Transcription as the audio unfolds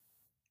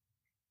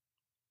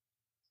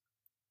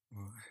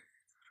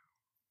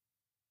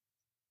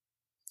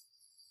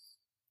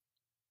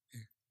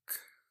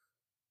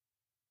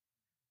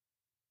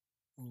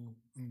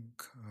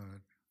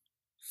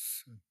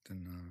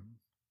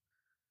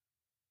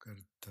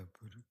करता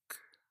पुरख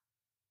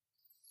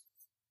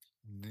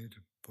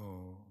निरपौ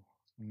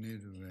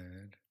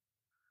निर्वैर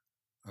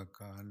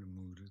अकाल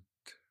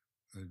मूर्त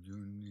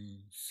अजूनी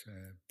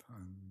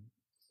सैभं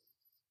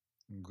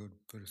गुर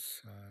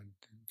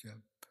प्रसाद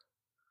जप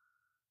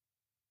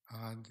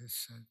आदि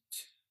सच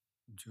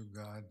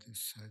जुगादि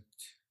सच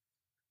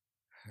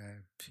है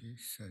भी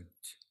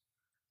सच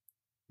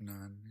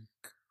नानक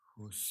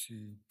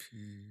होसी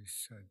भी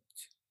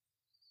सच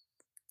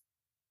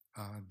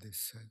आदि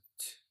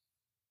सच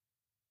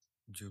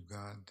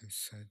जुगादि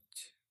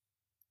सच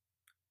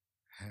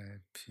है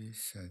भी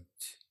सच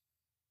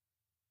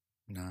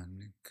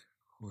नानक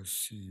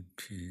होसी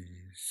भी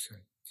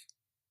सच।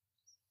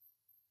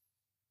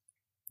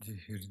 जी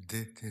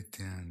हृदय ते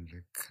ध्यान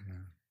रखना।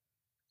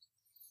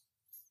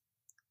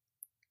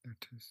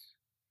 Let us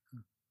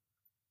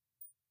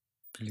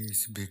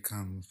please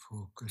become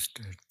focused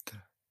at the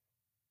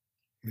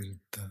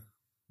hृदय।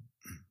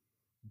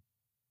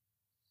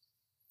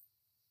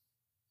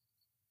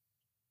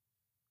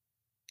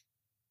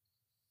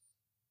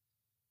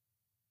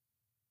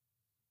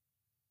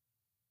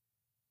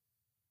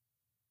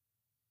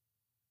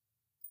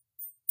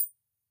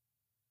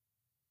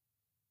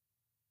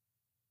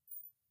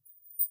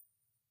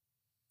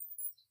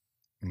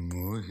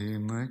 मोहे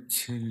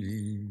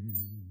मछली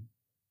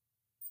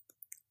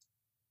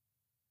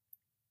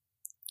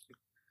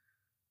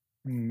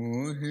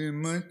मोहे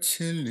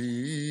मछली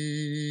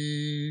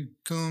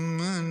तुम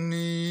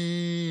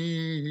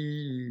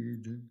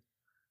नीर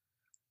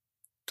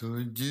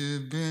तुझ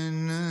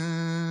बिन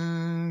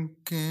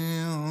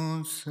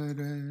क्यों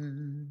सरे।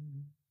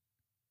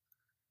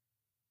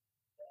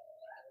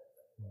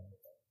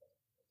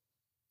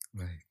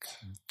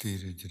 वाहिगुरु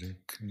धीरज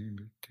रखनी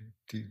बेटे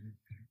धीरज।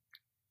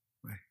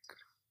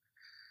 Waheguru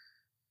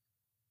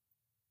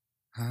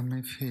I'm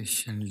a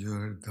fish and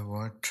you're the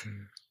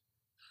water.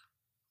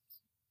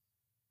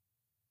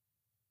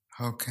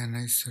 How can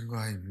I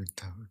survive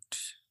without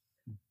you?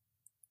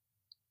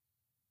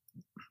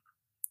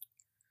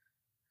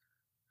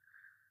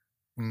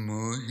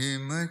 मोहे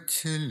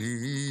मछली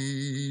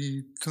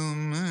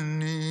तुम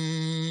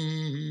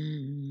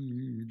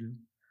नीर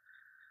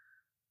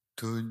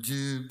तुझ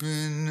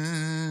बिन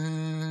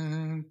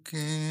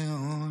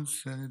क्यों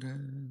सरे।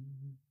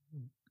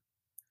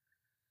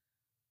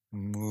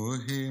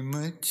 मोहे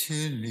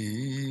मछली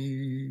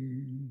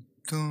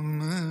तुम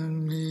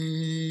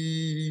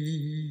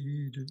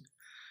नीर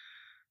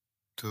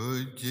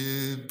तुझ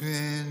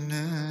बिन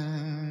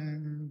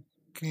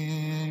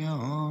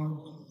क्यों।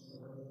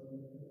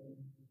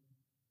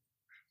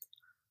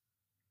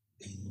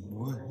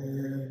 मोहे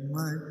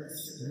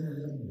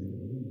मछली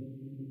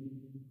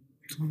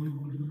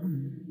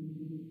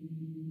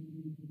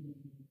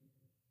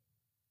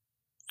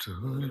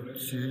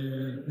तुझ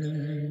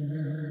बिन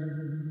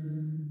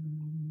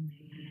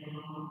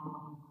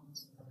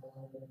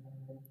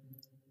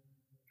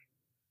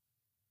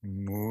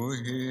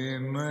मोहे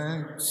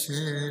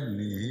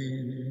मछली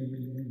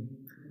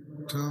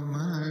तुम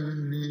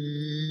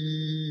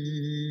नीर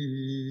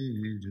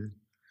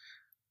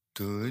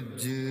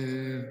तुझ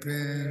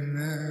बिन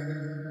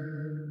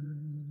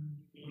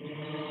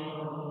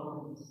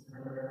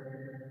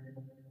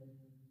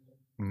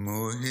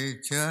मोहे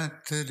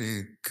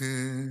चातरिक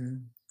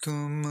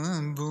तुम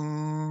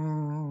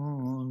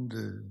बूंद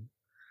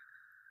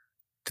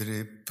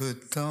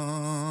तृप्ता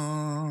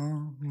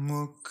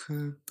मुख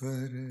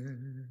पर।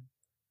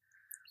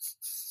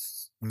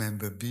 मैं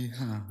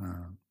बबीहा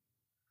हाँ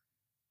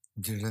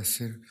जिहड़ा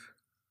सिर्फ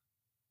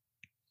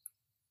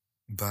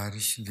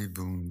बारिश दी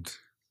बूंद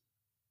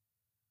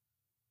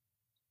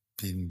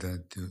पींदा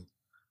ते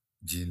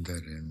जींदा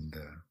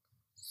रहिंदा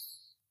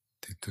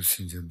ते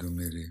तुसीं जदों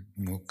मेरे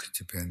मुख च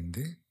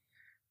पैंदे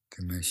ते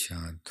मैं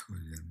शांत हो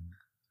जांदा।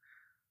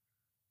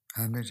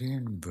 I'm a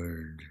rain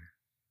bird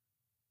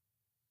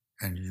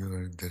and you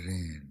are the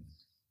rain.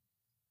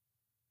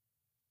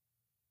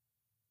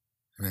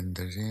 When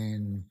the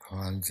rain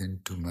falls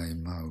into my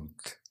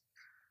mouth,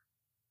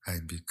 I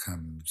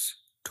becomes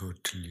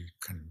totally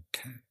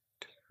content.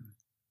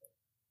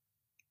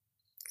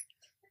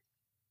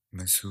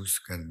 महसूस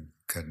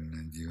करना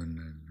जीवन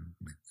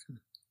में।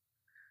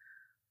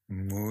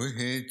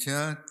 मोहे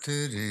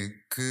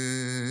चातरिक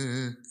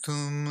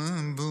तुम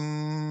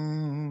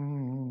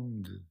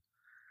बूंद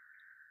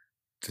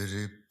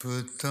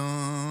तृप्ता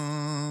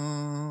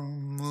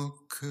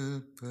मुख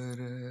पर।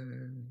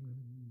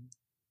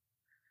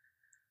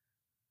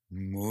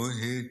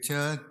 मोहे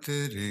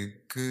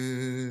चातरिक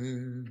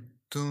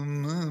तुम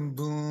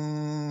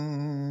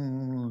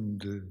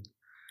बूंद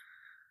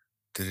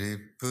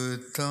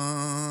तृप्ता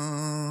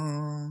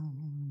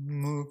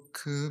मुख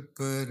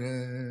पर।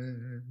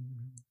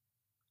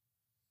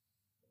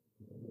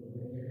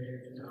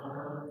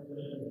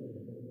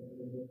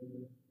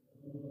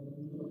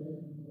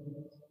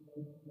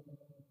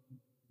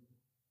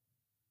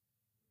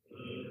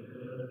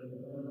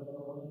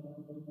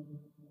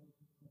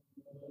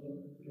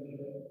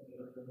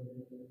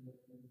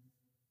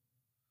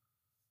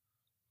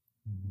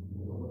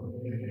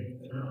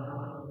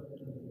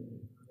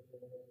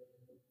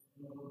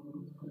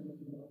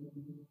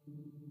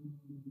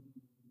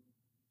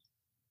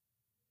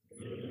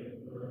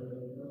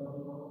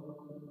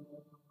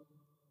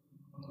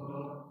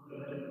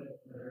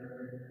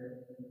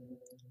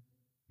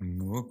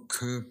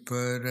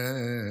 पर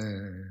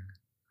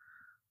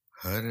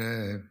हर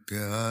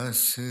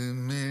प्यास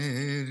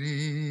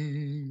मेरी,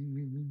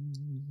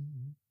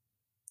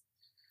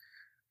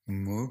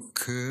 मुख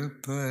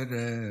पर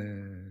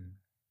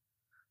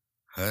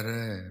हर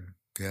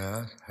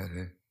प्यास हर।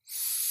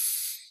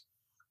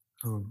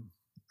 तो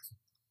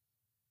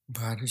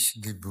बारिश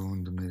दी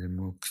बूंद मेरे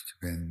मुख च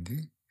पैंदी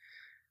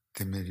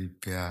ते मेरी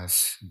प्यास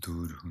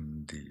दूर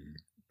हुंदी।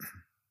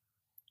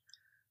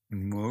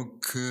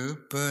 मुख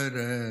पर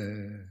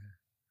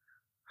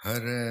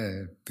हर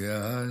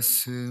प्यास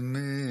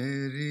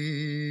मेरी,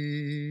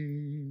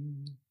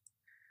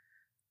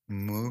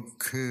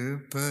 मुख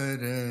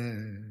पर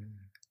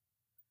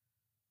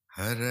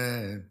हर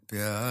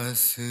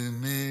प्यास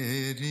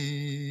मेरी।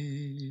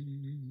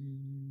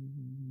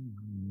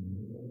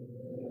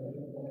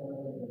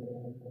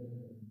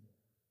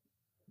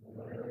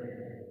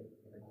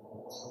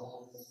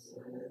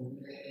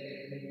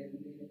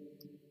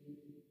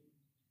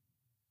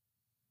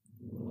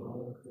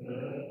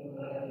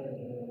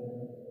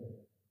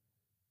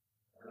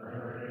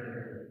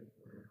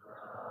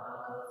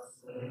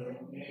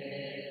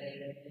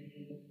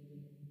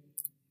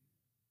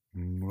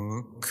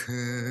 मुख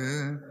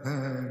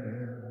पर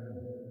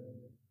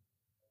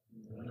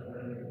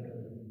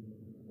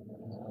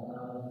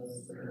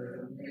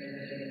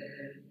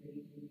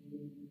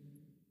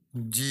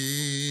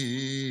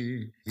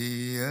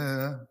जिया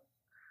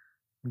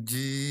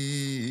जिया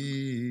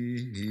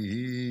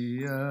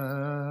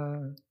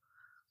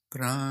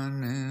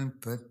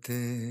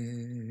प्राणपते।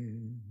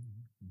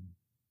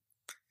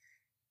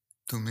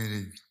 तू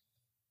मेरे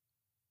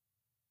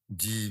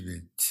जी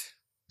विच,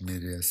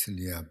 मेरे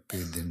असली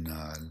आपे दे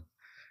नाल,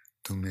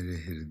 तू मेरे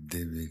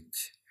हिरदे विच,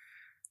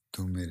 तू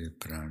मेरे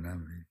प्राणा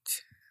विच।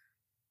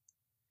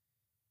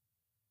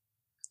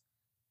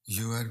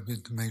 You are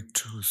with my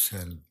true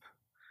self.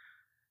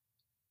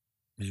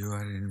 You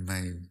are in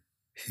my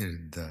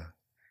hirda,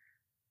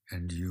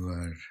 and you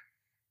are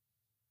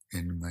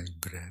in my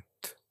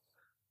breath,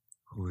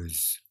 who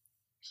is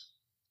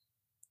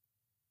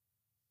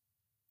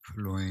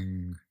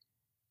flowing,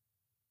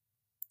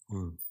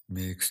 who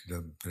makes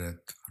the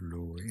breath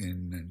flow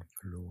in and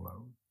flow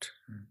out.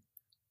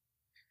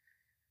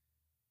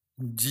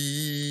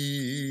 Jiya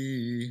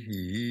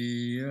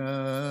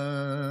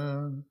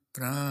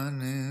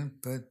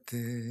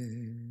pranapate,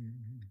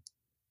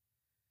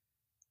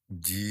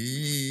 jiya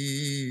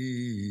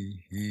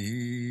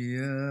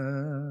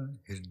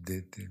हिरदे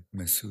ते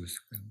महसूस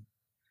करना।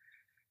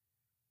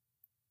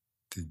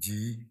 तो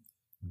जी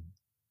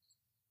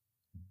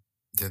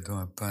जदों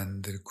आपां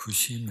अंदर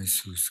खुशी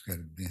महसूस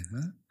करते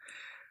हैं,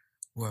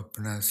 वो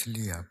अपना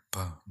असली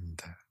आपा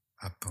हुंदा।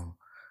 आपां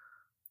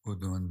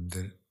उदों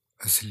अंदर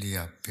असली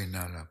आपे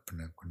नाल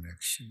अपना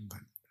कनेक्शन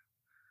बनता।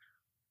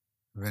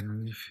 When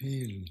we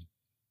feel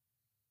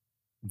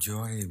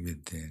joy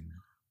within,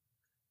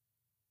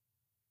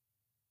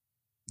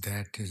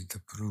 that is the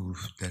proof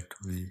that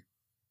we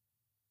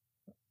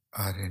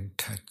are in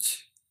touch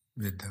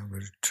with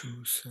our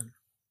true self.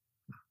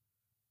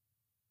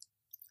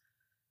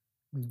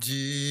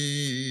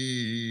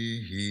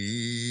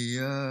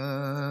 Jiya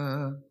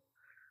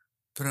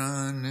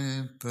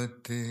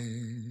pranapate,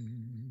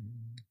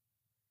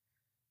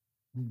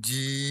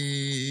 jiya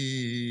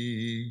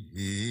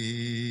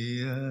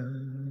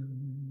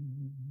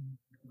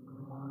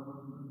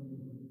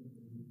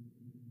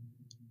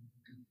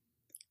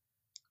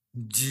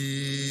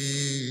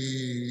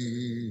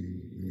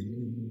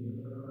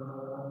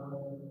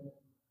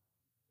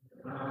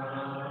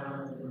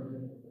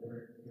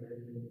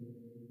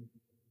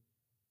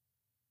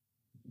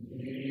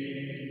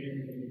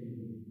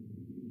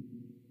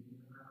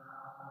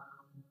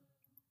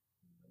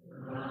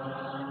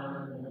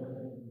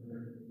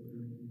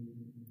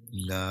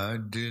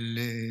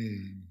लाडले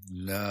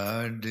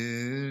लाड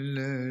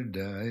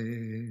लडाए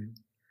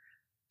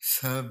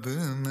सब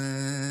में,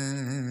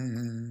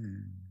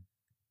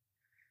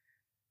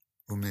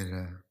 वो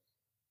मेरा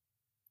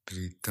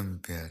प्रीतम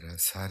प्यारा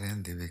सारियां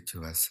दे विच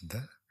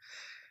वसदा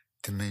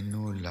ते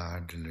मैनू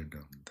लाड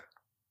लडाउंदा,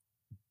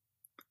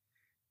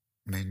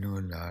 मैनू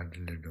लाड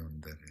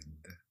लडाउंदा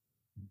रहिंदा।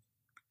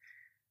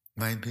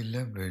 My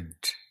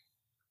beloved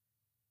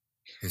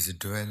is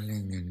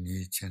dwelling in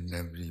each and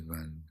every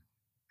one,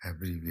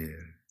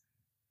 everywhere,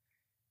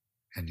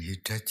 and he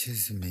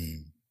touches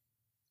me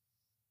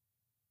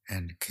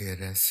and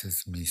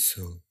caresses me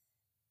so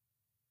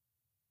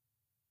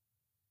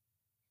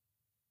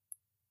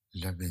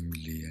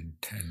lovingly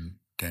and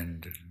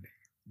tenderly.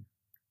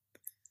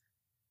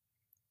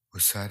 वो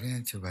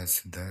सारियां च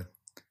वसदा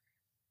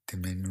ते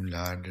मैनू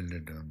लाड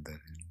लडाउंदा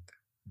रहिंदा।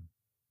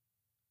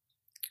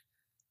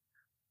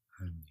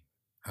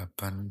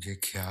 आपां नूं जे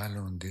ख्याल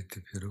आउंदे ते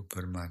फिर वो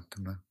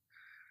परमात्मा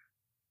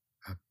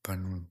आपां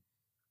नूं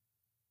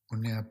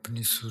उन्हें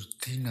अपनी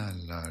सुरती नाल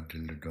लाड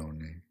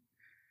लडाउणे।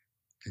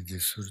 ते जे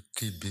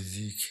सुरती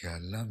बिजी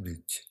ख्यालां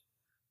विच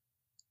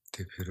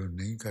ते फिर वो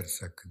नहीं कर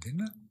सकदे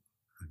ना।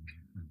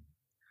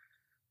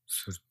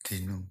 सुरती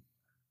नूं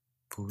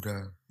पूरा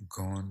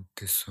गौन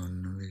ते सुन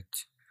विच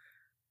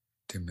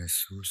ते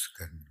महसूस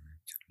करने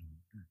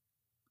चलूं।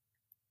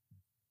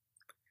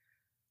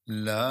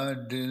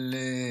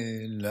 लाडले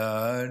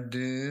लाड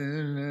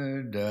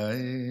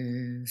लडाए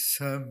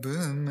सब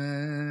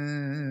में,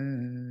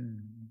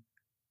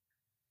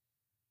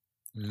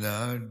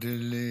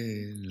 लाडले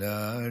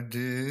लाड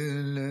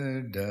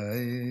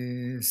लडाए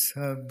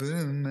सब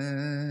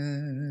में,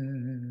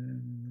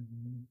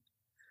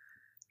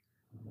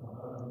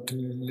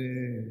 लाडले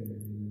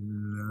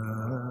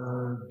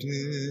लाड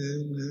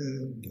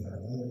लडाए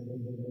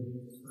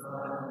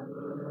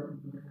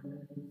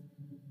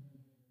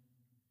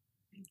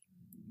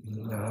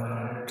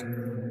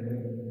लाडले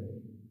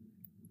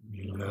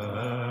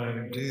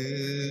लाड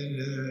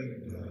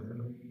लडाए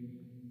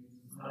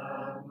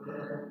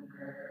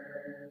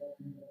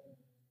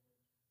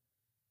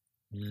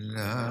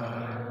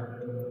लाड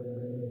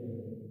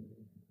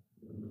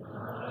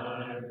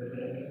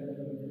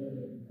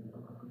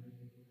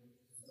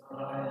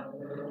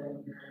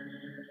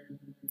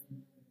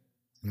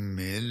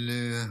मिल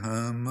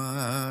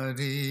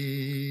हमारी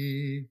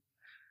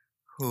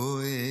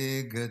होए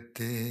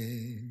गते,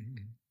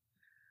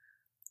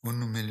 उन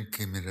मिल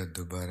के मेरा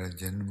दोबारा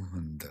जन्म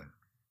हुंदा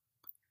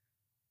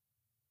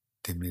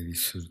ते मेरी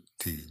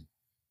सुरती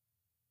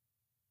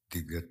दी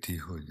गति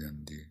हो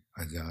जाती,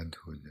 आजाद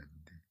हो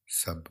जाती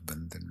सब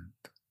बंधन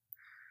तो।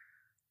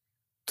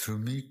 Through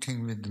meeting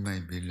with my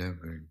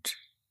beloved,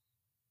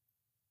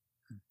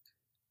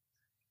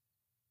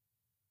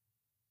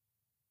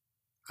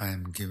 I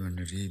am given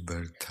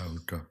rebirth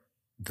out of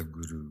the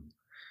Guru,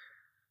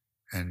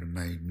 and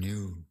my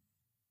new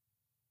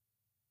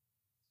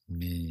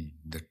me,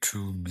 the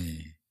true me,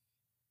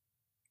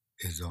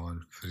 is all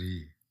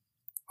free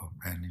of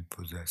any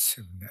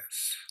possessiveness.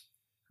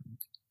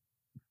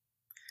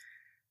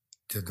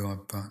 ਜਦੋਂ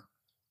ਆਪਾਂ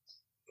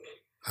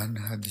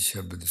ਅਨਹਦ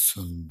ਸ਼ਬਦ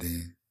ਸੁਣਦੇ,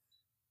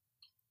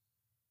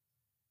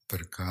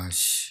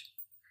 ਪ੍ਰਕਾਸ਼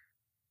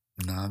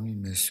ਨਾਮ ਹੀ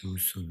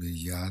ਮਹਿਸੂਸ ਹੋਵੇ,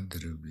 ਯਾਦ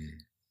ਰਵੇ,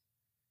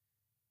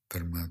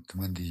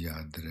 ਪਰਮਾਤਮਾ ਦੀ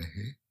ਯਾਦ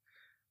ਰਹੇ,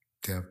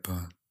 ਤੇ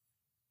ਆਪਾਂ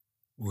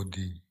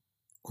ਉਹਦੀ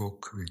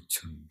ਕੁੱਖ ਵਿੱਚ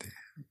ਹੁੰਦੇ।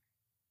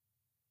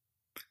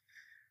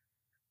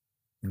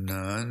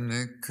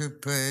 ਨਾਨਕ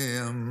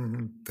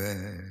ਪਇਮ ਪੈ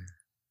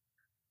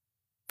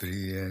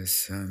ਪ੍ਰਿਯ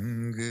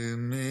ਸੰਗ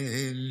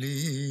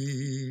ਮੇਲੀ,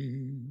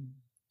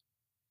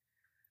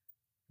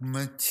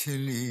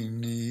 ਮਛਲੀ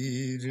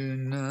ਨੀਰ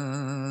ਨਾ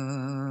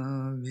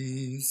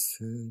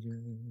ਵਿਸਰੇ।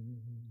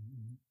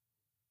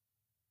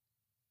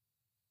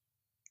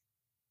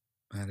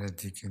 ਮਹਾਰਾਜ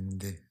ਜੀ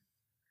ਕਹਿੰਦੇ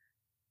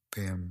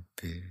ਪਇਮ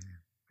ਪੇ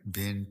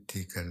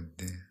ਬੇਨਤੀ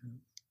ਕਰਦੇ,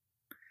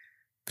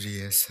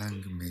 ਪ੍ਰਿਯ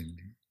ਸੰਗ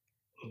ਮੇਲੀ,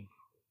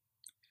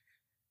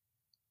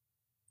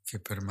 ਕਿ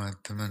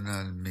ਪਰਮਾਤਮਾ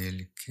ਨਾਲ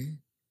ਮੇਲ ਕੇ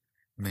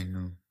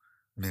ਮੈਨੂੰ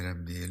ਮੇਰਾ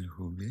ਮੇਲ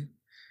ਹੋਵੇ,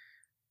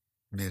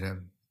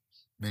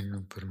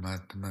 ਮੈਨੂੰ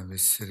ਪਰਮਾਤਮਾ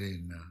ਵਿਸਰੇ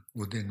ਨਾ,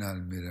 ਉਹਦੇ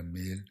ਨਾਲ ਮੇਰਾ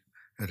ਮੇਲ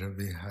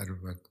ਰਵੇ ਹਰ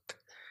ਵਕਤ,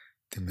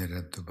 ਤੇ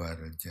ਮੇਰਾ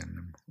ਦੁਬਾਰਾ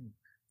ਜਨਮ ਹੋਵੇ।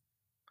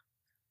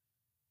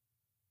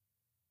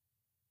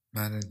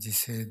 Maharaj Ji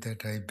said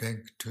that I beg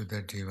to the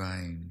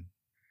Divine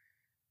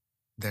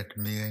that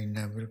may I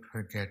never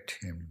forget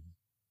him,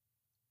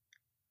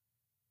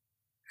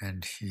 and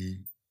he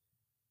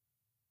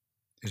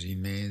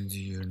remains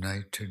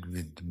united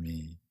with me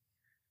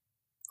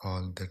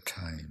all the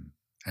time,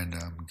 and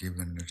I am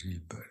given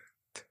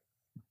rebirth.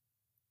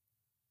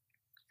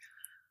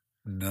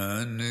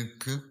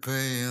 Nanak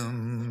payam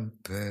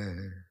pe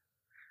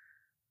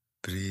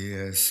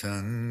priya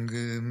sang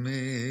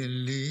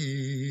meli,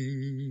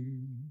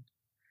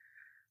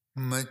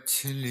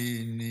 machli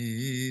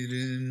neer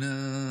na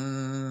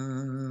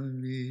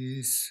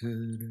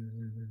visre।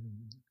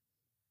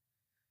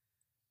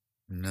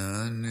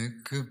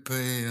 Nanak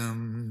पयम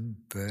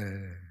पे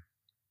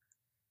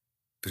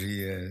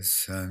प्रिय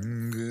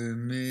संग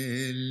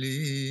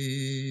मेली,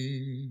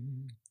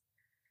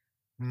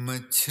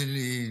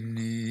 मछली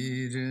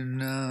नीर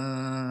ना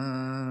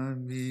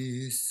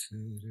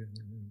विसरे।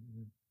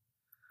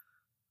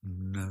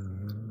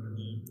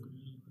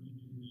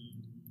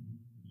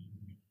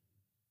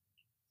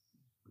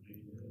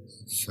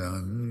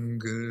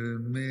 संग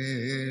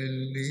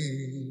मेली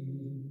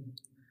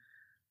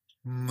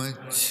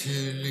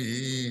मछली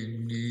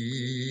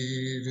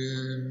नीर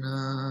ना,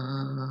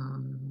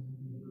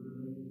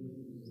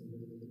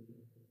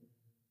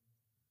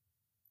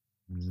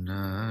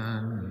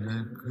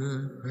 नानक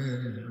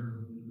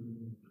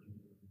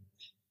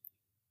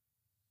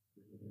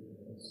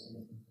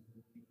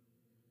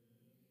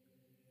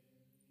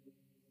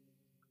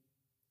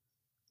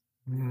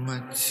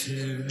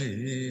मछली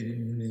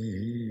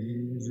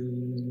नीर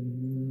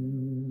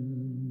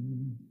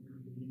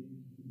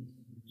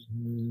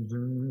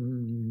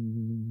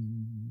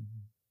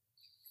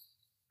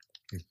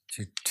एक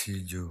चिट्ठी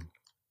जो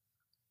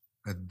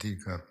अद्धी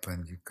का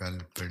पंज कल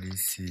पढ़ी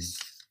सी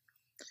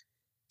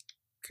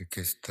कि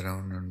किस तरह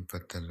उन्होंने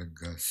पता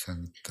लगा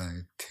संगतां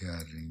इत्थे आ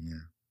रही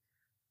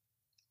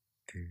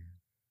ते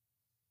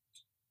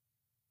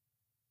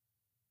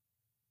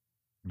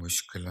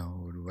मुश्किलां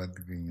होर वध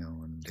गईयां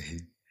होंदे,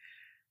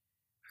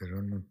 फिर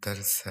उन्होंने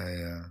तरस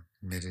आया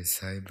मेरे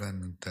साहिबा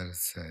नू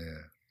तरस आया,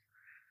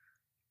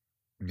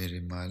 मेरे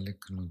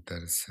मालिक नू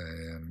तरस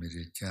आया,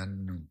 मेरे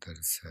चंद नू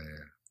तरस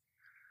आया।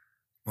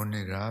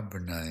 उन्हें राह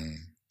बनाए,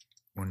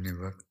 उन्हें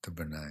वक्त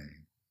बनाए,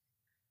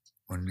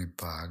 उन्हें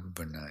भाग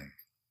बनाए,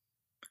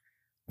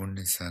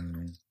 उन्हें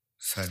सानू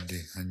साडे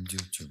हंजू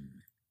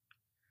चुमे।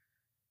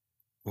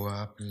 वो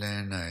आप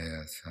लैन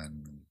आया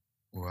सानू,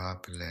 वो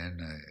आप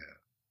लैन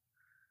आया।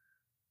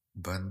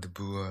 बंद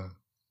बुआ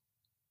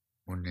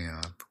उन्हें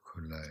आप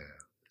खुलाया।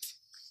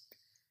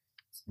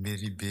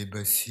 मेरी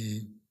बेबसी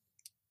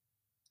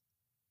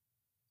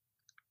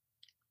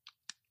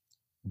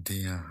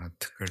दियां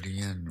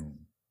हथकड़ियां नू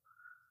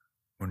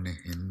उन्हें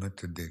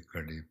हिम्मत दे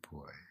कड़े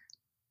पुआए।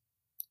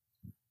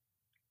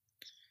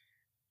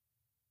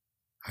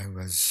 I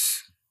was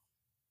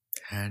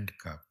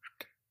handcuffed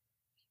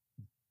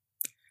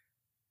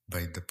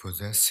by the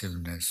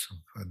possessiveness of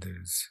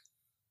others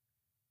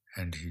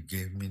and he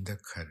gave me the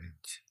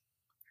courage.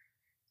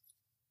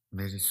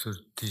 मेरी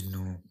सुरती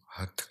नू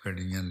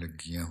हथकड़ियां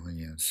लगियां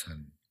हुईयां सन,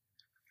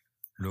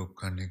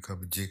 लोकां ने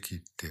कब्जे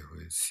कीते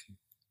हुए सी।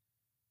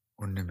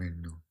 उन्हें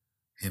मैनू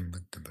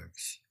हिम्मत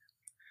बख्शी।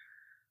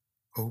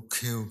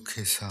 औखे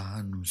औखे साह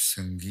नू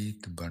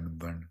संगीत बन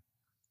बन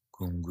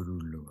घुंघरू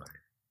लवाए।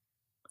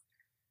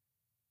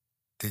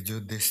 ते जो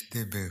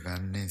दिसदे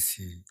बेगाने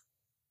सी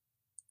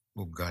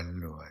वो गल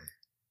लवाए।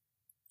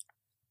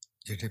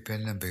 जेड़े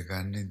पहला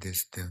बेगाने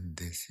दिसदे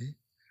हुंदे सी,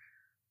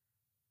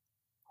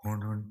 हुण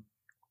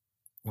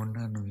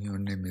उन्हां नू ही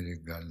उन्हें मेरे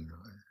गल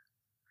लवाए।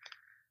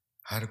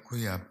 हर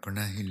कोई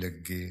अपना ही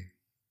लगे,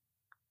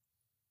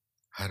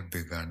 हर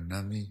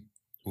बेगाना भी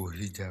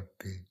वही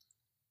जापे।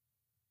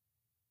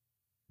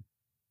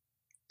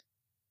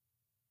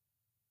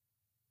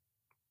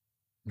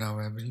 Now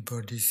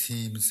everybody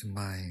seems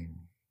mine,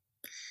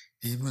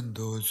 even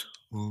those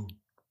whom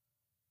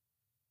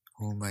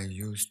I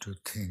used to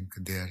think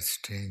they are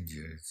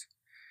strangers.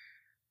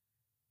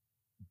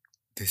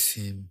 They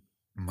seem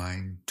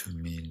mine to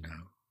me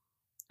now.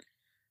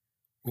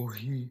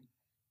 वही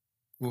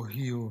वो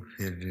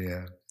फिर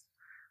रहा,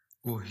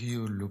 वही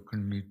वो लुकन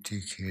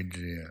मिट्टी खेड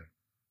रहा।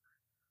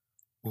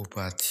 वो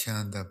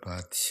बादशाह दा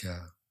बादशाह,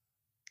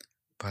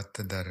 पत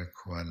दा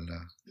रखवाला,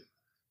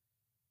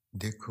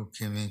 देखो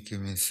किवें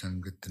किवें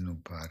संगत नू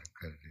पार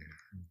कर रहा।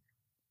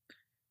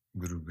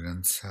 गुरु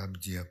ग्रंथ साहब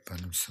जी आपां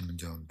नू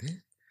समझाउंदे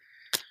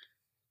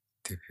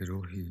ते फिर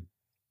वही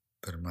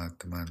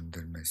परमात्मा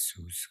अंदर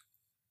महसूस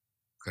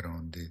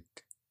कराउंदे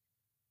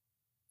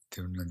ते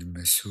उन्हां दी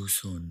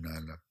महसूस होण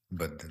नाल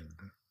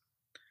बदलदा।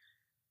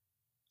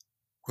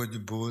 कुछ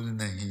बोल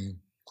नहीं,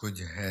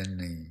 कुछ है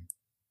नहीं,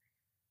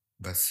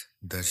 बस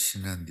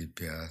दर्शनां दी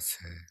प्यास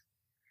है।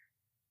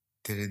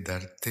 तेरे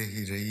दर ते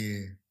ही रहिए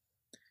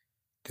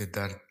ते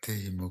दर ते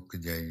ही मुक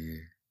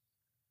जाइए,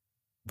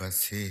 बस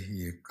यही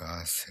एक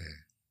आस है,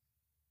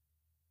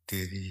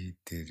 तेरी ही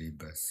तेरी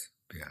बस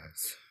प्यास।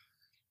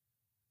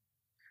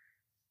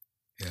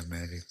 ये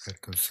अमेरिका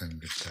तो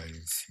संगत आई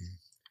सी,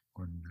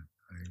 उन्हां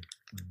आई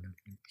उन्हां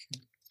लिखी।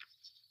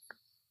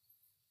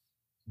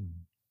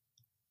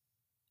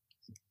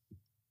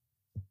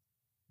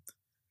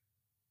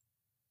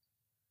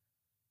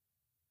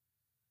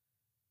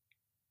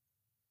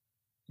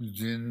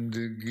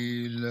 जिंदगी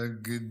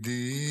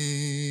लगदी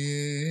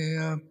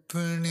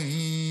अपनी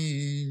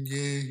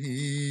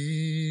जही,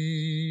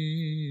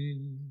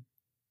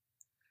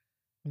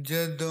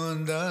 जदों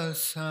दा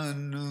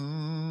सानू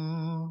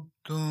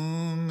तू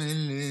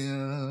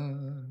मिलिया।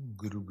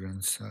 गुरु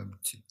ग्रंथ साहब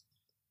जी,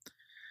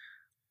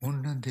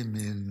 उन्हां दे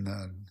मेल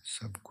नाल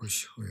सब कुछ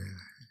होया है।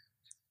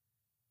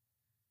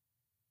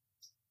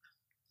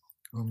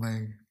 Oh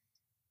my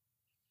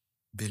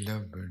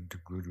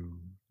beloved Guru,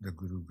 the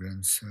Guru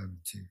Granth Sahib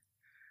Ji,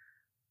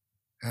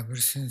 ever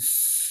since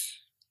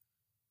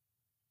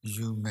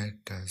you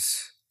met us,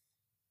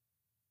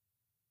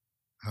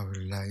 our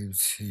life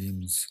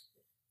seems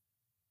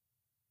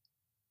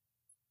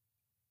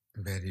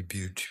very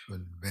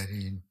beautiful, very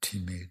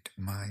intimate,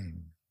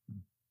 mine.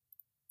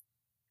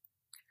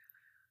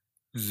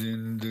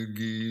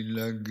 जिंदगी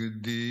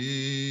लगदी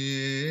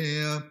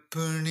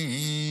अपनी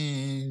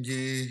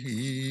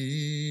जेही,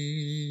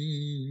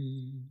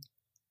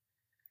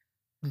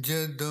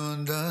 जदों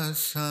दा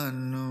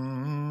सानू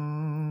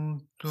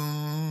तू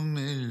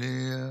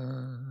मिलिया।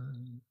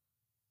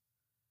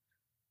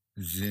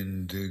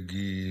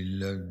 जिंदगी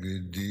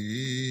लगदी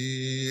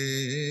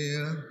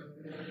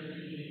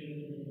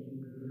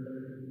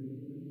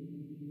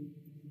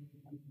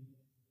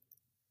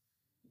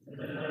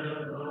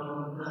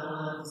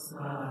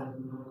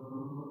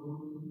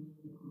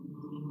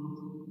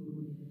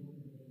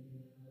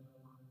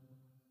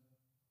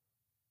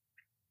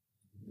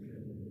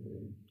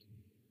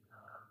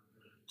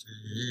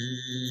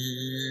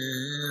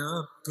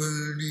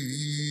अपनी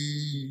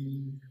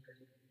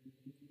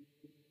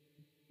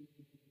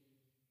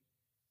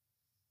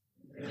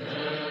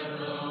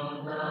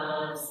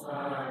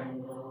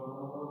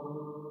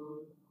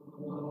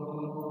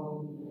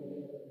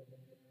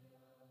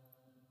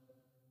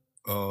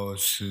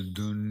औस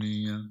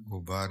दुनिया, वो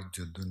बाहर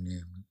जो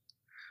दुनिया में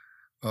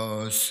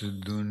ਉਸ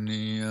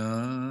ਦੁਨੀਆ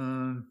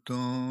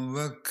ਤੋਂ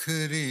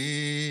ਵੱਖਰੀ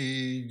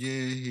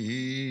ਜਿਹੀ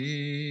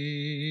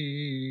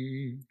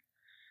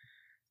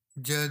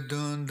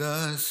ਜਦੋਂ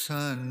ਦਾ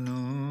ਸਾਨੂੰ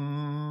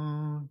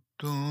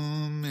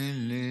ਤੂੰ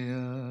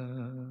ਮਿਲਿਆ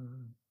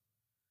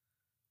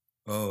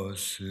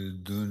ਉਸ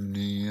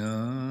ਦੁਨੀਆ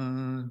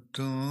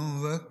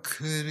ਤੋਂ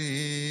ਵੱਖਰੀ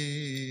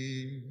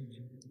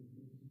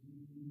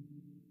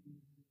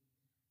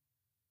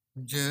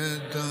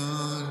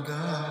ਜਦੋਂ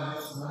ਦਾ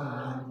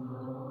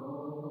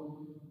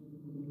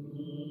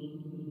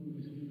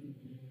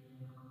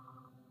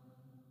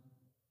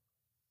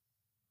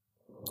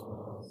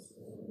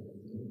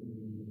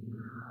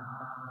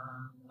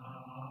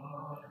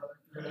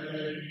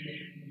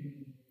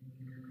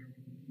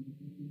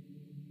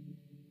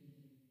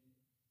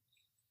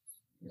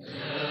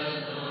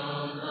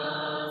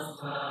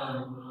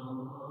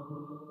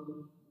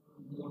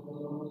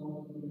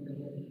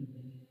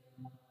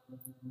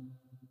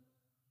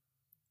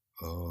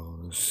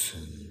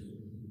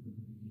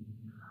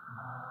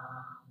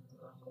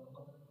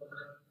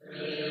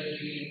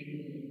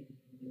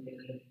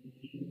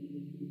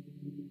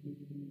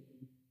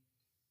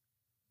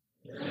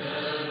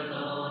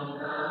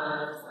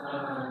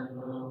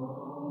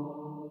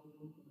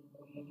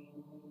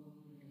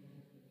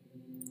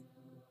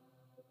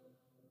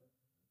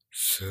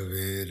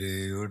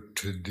ਸਵੇਰੇ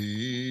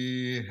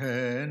ਉੱਠਦੀ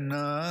ਹੈ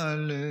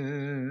ਨਾਲ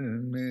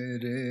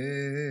ਮੇਰੇ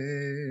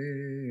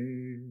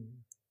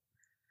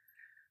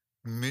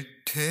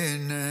ਮਿੱਠੇ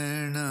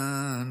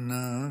ਨੈਣਾਂ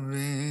ਨਾ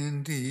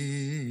ਵੇਂਦੀ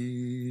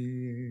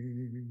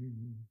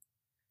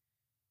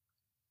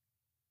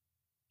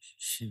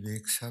She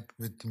wakes up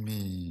with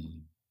me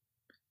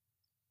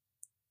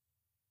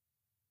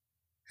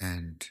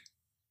and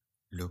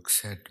looks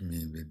at me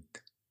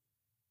with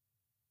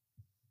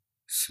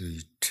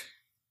sweet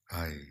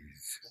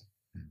eyes.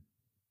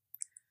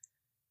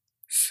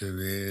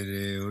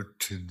 ਸਵੇਰੇ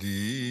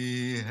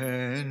ਉੱਠਦੀ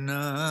ਹੈ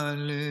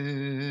ਨਾਲ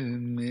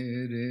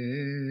ਮੇਰੇ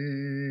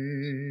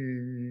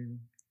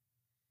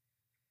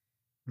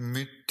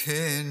ਮਿੱਠੇ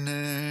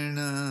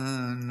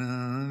ਨੈਣਾਂ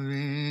ਨਾ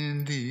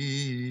ਵੇਂਦੀ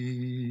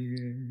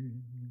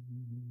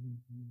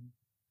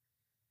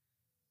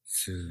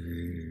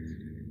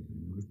ਸਵੇਰੇ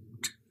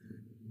ਉੱਠ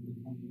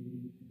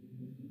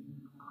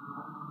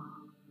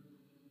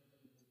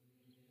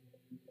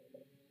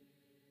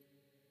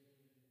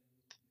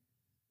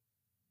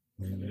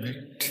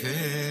ਮਿੱਠੇ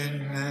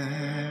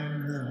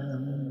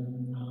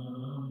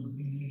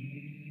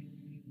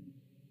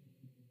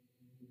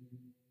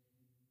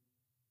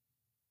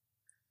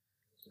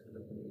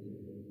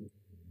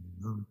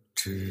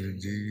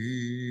ਉੱਠਦੀ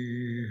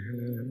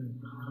ਹੈ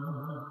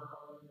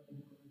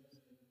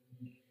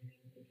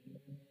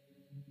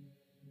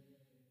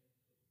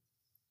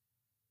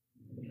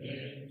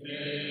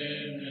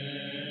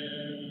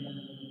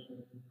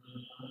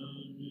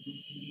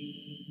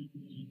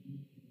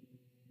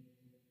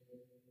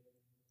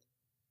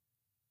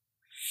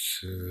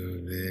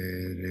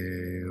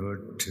ਸਵੇਰੇ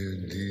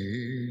ਉੱਠਦੀ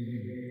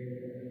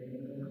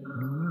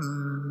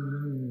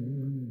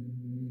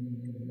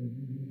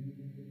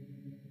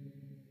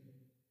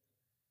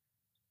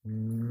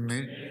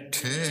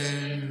ਮਿੱਠੇ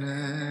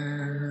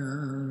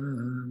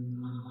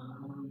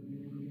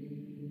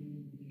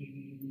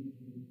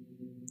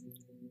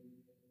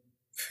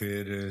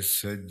ਫਿਰ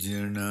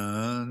ਸੱਜਣਾ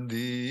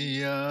ਦੀ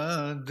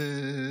ਯਾਦ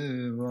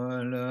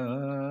ਵਾਲਾ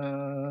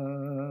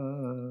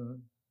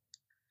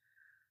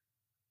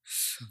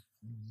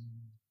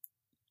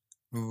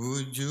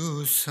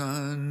ਵਜੂ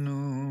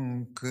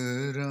ਸਾਨੂੰ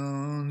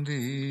ਕਰਾਉਂਦੀ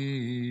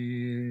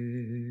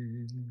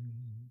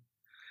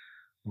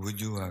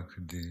ਵਜੂ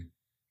ਆਖਦੇ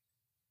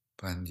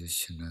ਪੰਜ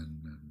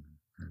ਇਸ਼ਨਾਨਾਂ ਨੂੰ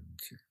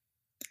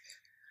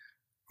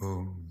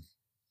ਉਹ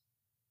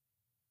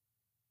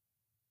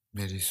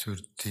ਮੇਰੀ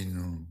ਸੁਰਤੀ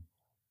ਨੂੰ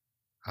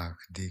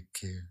ਆਖਦੀ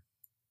ਕਿ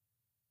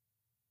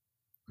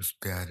ਉਸ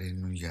ਪਿਆਰੇ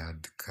ਨੂੰ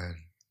ਯਾਦ ਕਰ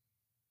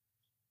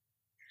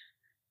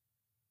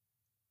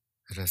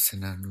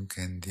ਰਸਨਾ ਨੂੰ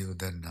ਕਹਿੰਦੀ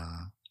ਉਹਦਾ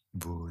ਨਾਂ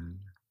ਬੋਲ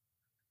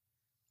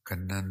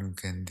ਕੰਨਾਂ ਨੂੰ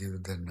ਕਹਿੰਦੀ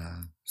ਉਹਦਾ ਨਾਂ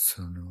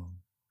ਸੁਣੋ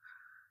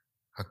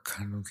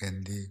ਅੱਖਾਂ ਨੂੰ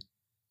ਕਹਿੰਦੀ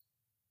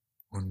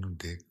ਉਹਨੂੰ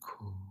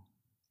ਦੇਖੋ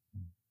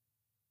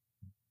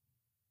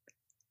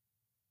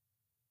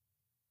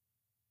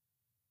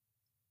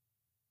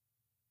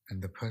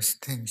and the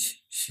first thing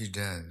she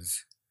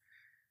does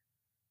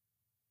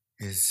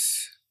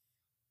is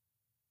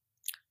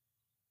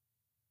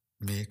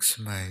makes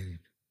my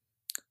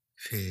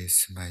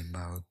face, my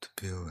mouth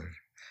pure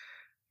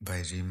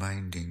by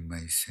reminding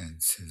my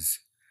senses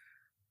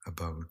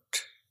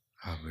about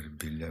our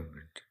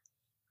beloved.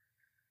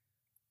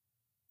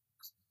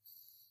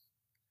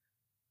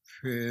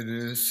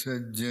 ਫਿਰ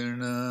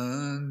ਸੱਜਣਾ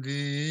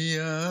ਦੀ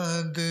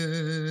ਯਾਦ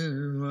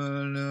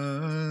ਵਾਲਾ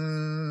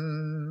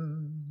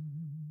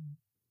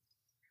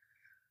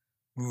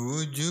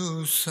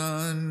ਵਜੂ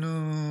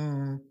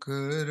ਸਾਨੂੰ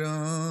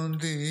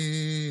ਕਰਾਉਂਦੀ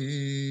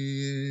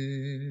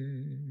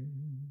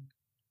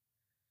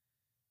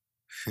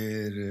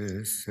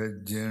ਫਿਰ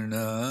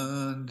ਸੱਜਣਾ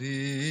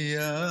ਦੀ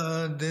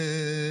ਯਾਦ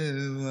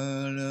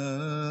ਵਾਲਾ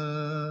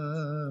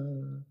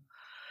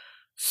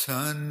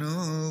सानू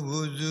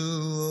बुझो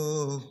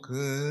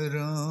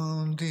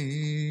करांदी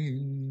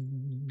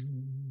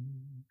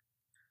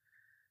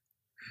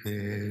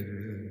फिर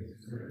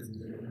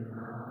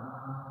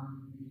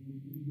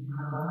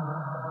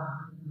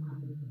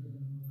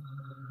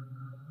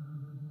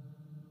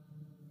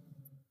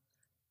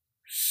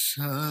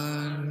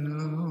सानू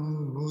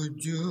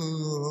बुझो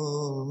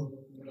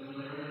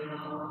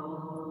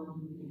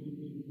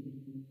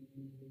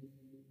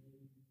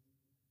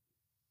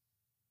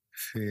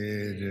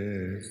फिर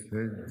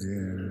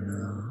सजना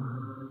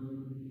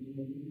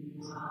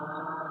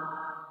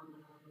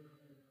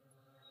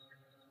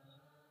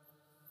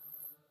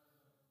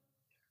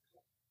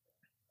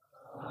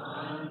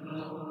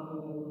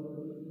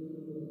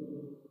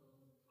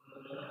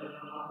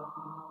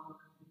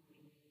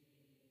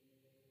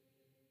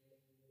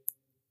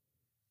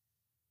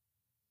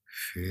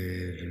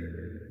फिर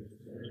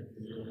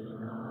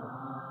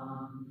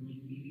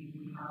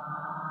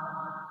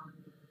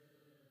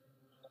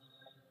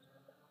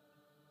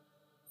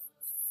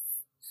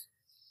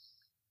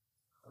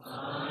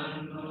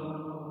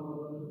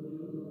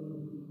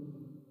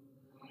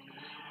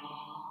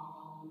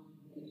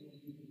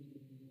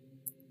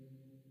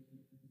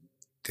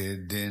ते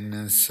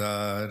दिन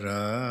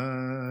सारा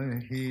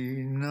ही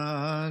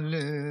नाल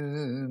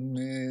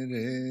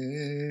मेरे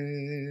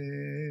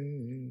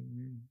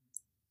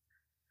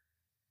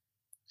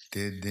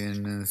ते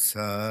दिन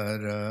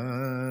सारा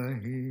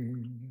ही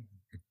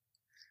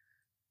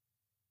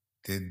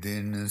ते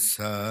दिन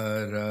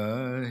सारा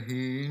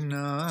ही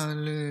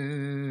नाल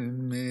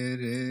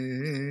मेरे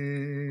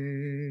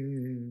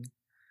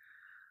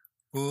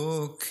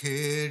ओ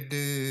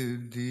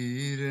खेडदी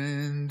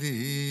रहिंदी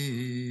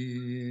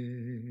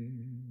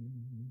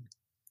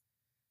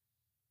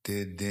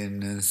ते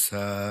दिन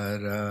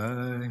सारा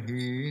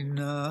ही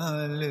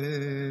नाल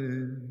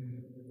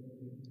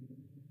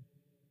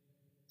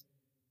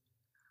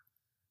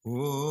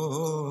ओ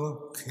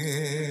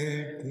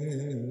खेड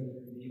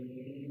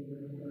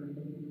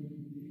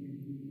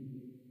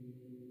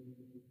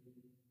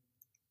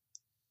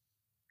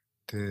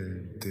ते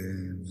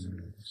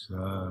दिन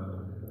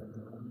सारा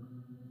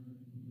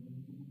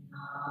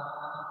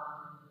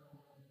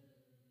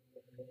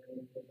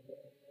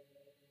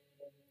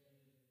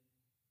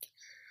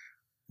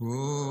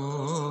ओ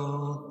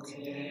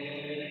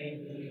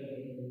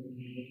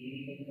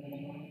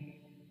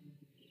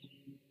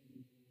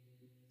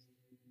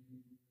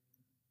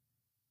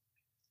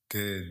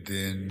ते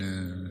दिन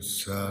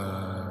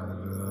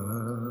सारा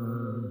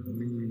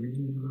ही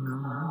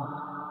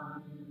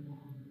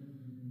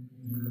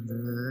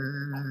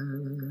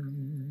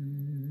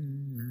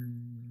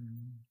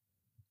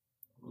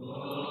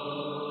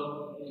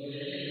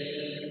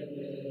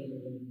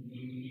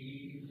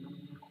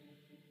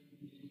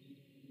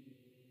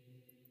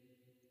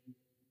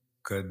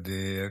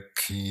कदे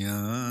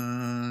अखियां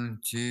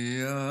च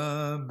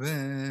आ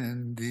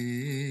बहंदी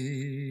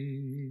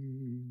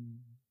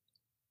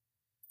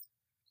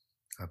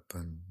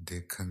अपन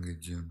देखेंगे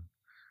ज्यों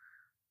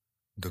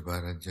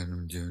दोबारा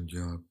जन्म ज्यों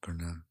ज्यों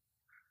अपना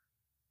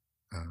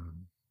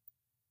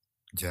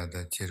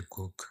ज्यादा चिर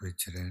कुख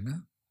विच रहना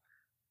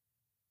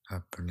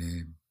अपने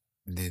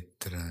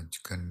नेत्रां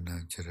च कन्नां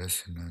च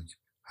रसना च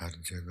हर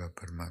जगह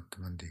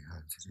परमात्मा दी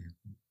हाजरी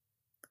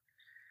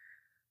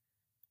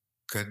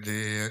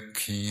कदे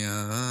अखियां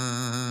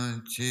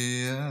च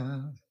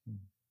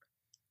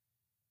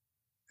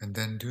and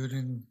then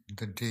during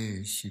the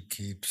day she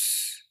keeps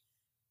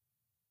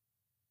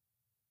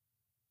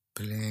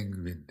playing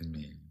with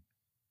me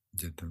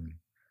ਜਦੋਂ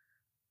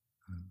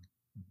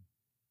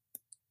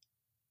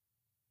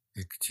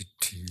ਇੱਕ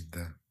ਚਿੱਠੀ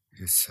ਦਾ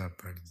ਹਿੱਸਾ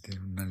ਪੜ੍ਹਦੇ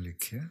ਉਹਨਾਂ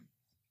ਲਿਖਿਆ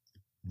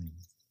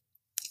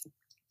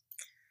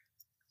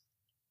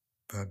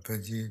ਬਾਬਾ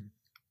ਜੀ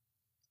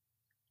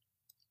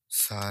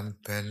ਸਾਲ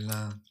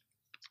ਪਹਿਲਾਂ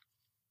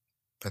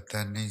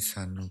ਪਤਾ ਨਹੀਂ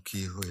ਸਾਨੂੰ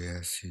ਕੀ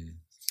ਹੋਇਆ ਸੀ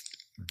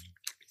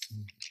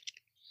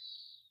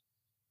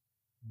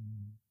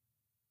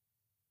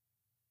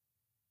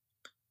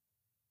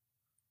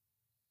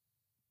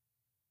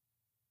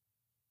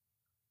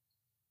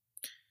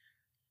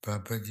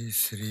ਬਾਬਾ ਜੀ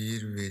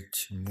ਸਰੀਰ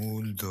ਵਿੱਚ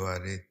ਮੂਲ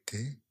ਦੁਆਰੇ ਤੇ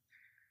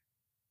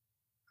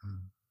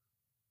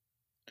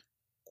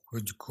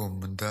ਕੁਝ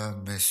ਘੁੰਮਦਾ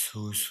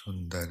ਮਹਿਸੂਸ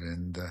ਹੁੰਦਾ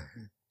ਰਹਿੰਦਾ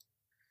ਹੈ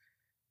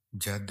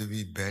ਜਦ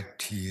ਵੀ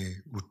ਬੈਠੀਏ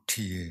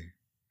ਉੱਠੀਏ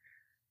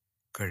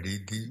ਘੜੀ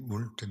ਦੀ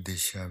ਉਲਟ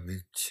ਦਿਸ਼ਾ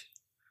ਵਿੱਚ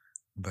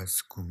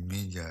ਬਸ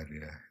ਘੁੰਮੀ ਜਾ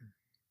ਰਿਹਾ ਹੈ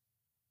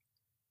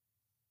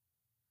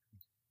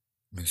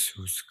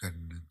ਮਹਿਸੂਸ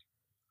ਕਰਨਾ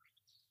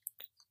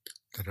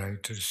The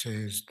writer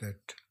says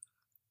that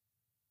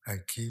I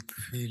keep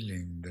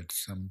feeling that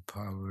some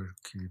power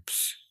keeps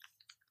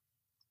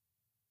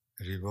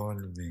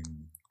revolving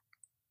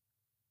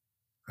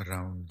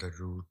around the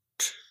root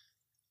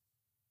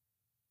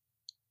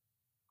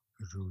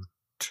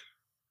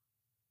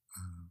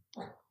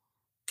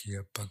ਕੀ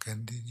ਆਪਾਂ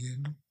ਕਹਿੰਦੇ ਜੀ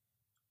ਇਹਨੂੰ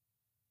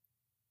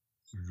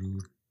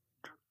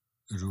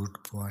root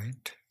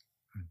point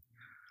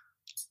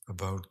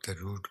about the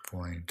root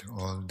point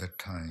all the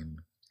time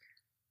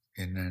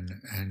in an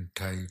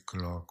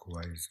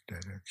anti-clockwise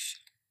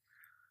direction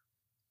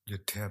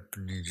ਜਿੱਥੇ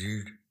ਆਪਣੀ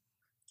ਰੀੜ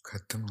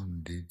ਖਤਮ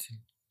ਹੁੰਦੀ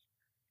ਜੀ,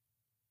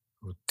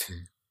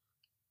 ਉੱਥੇ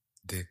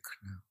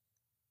ਦੇਖਣਾ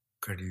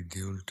ਘੜੀ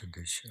ਦੀ ਉਲਟ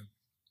ਦਿਸ਼ਾ।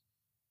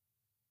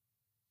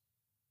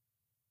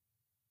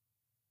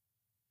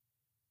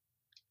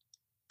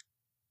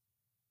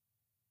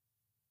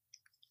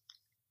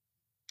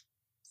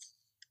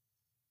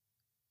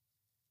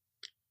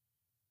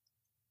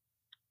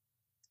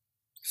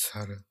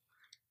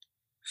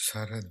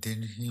 ਸਾਰਾ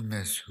ਦਿਨ ਹੀ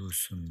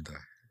ਮਹਿਸੂਸ ਹੁੰਦਾ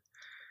ਹੈ,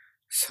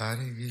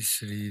 ਸਾਰੇ ਹੀ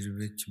ਸਰੀਰ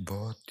ਵਿੱਚ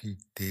ਬਹੁਤ ਹੀ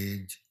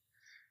ਤੇਜ਼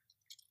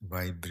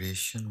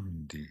ਵਾਈਬ੍ਰੇਸ਼ਨ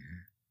ਹੁੰਦੀ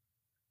ਹੈ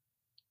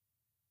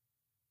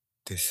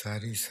ਤੇ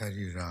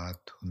ਸਾਰੀ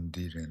ਰਾਤ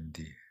ਹੁੰਦੀ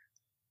ਰਹਿੰਦੀ ਹੈ।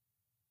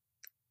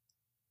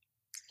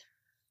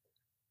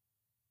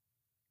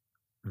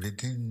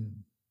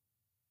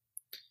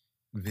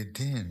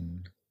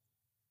 within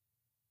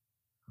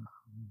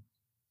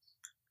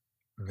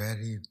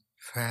very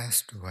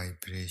fast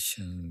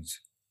vibrations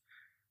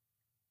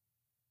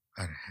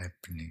are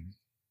happening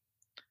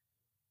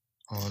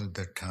all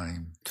the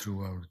time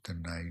throughout the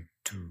night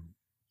too.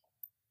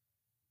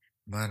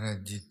 महाराज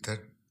जी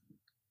तक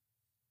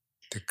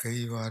ਤੇ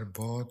ਕਈ ਵਾਰ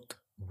ਬਹੁਤ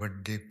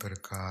ਵੱਡੇ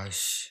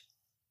ਪ੍ਰਕਾਸ਼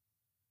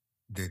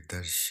ਦੇ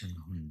ਦਰਸ਼ਨ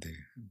ਹੁੰਦੇ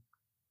ਹਨ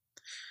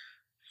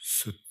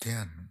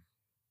ਸੁੱਤਿਆਂ ਨੂੰ,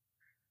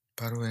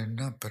 ਪਰ ਉਹ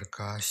ਇੰਨਾ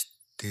ਪ੍ਰਕਾਸ਼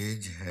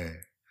ਤੇਜ਼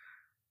ਹੈ,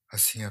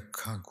 ਅਸੀਂ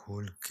ਅੱਖਾਂ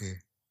ਖੋਲ ਕੇ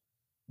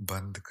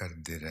ਬੰਦ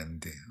ਕਰਦੇ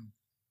ਰਹਿੰਦੇ ਹਾਂ।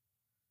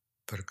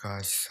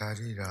 ਪ੍ਰਕਾਸ਼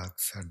ਸਾਰੀ ਰਾਤ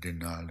ਸਾਡੇ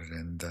ਨਾਲ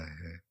ਰਹਿੰਦਾ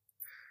ਹੈ,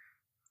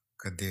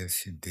 ਕਦੇ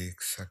ਅਸੀਂ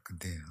ਦੇਖ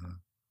ਸਕਦੇ ਹਾਂ,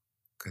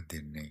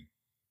 ਕਦੇ ਨਹੀਂ।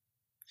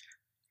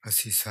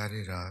 ਅਸੀਂ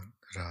ਸਾਰੇ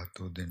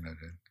ਰਾਤ ਉਹਦੇ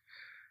ਨਾਲ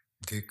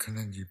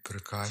ਦੇਖਣਾ ਜੀ,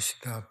 ਪ੍ਰਕਾਸ਼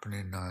ਦਾ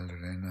ਆਪਣੇ ਨਾਲ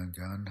ਰਹਿਣਾ,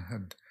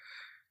 ਜਾਨਹਦ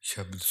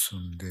ਸ਼ਬਦ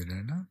ਸੁਣਦੇ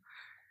ਰਹਿਣਾ।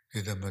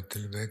 ਇਹਦਾ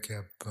ਮਤਲਬ ਹੈ ਕਿ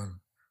ਆਪਾਂ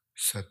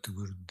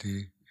ਸਤਿਗੁਰ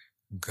ਦੀ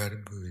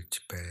ਗਰਭ ਵਿੱਚ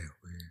ਪਏ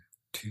ਹੋਏ,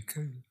 ਠੀਕ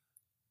ਹੈ ਜੀ।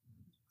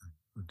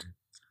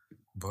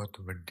 ਬਹੁਤ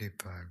ਵੱਡੇ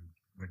ਭਾਗ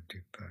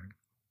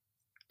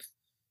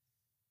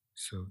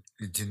ਸੋ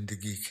ਇਹ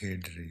ਜ਼ਿੰਦਗੀ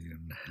ਖੇਡ ਰਹੀ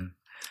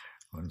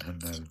ਉਹਨਾਂ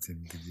ਨਾਲ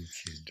ਜ਼ਿੰਦਗੀ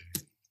ਖੇਡ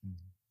ਰਹੀ।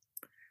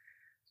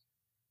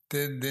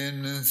 ਤੇ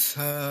ਦਿਨ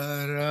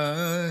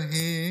ਸਾਰਾ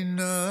ਹੀ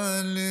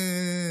ਨਾਲ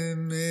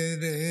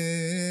ਮੇਰੇ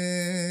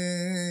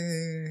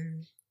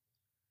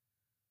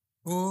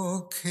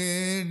ਉਹ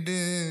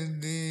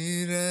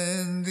ਖੇਡਦੀ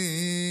ਰਹਿੰਦੀ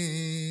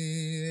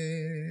ਏ,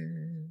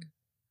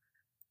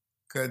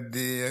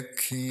 ਕਦੇ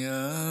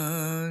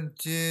ਅੱਖੀਆਂ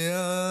 'ਚ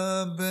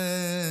ਆ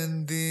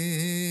ਬਹਿੰਦੀ,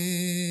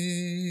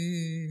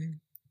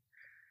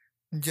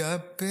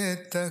 ਜਾਪੇ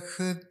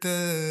ਤਖਤ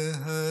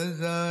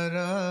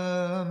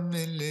ਹਜ਼ਾਰਾ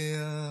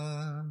ਮਿਲਿਆ।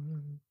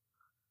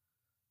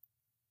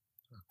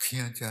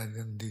 ਅੱਖੀਆਂ 'ਚ ਆ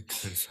ਜਾਂਦੀ,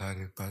 ਫਿਰ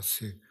ਸਾਰੇ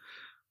ਪਾਸੇ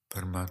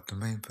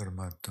ਪਰਮਾਤਮਾ ਹੀ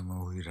ਪਰਮਾਤਮਾ,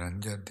 ਉਹੀ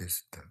ਰਾਂਝਾ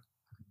ਦਿਸਦਾ।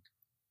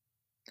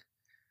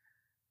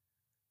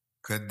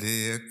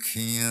 ਕਦੇ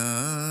ਅੱਖੀਆਂ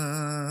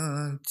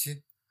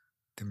 'ਚ,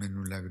 ਤੇ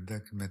ਮੈਨੂੰ ਲੱਗਦਾ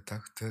ਕਿ ਮੈਂ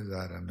ਤਖਤ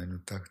ਹਜ਼ਾਰਾ, ਮੈਨੂੰ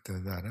ਤਖਤ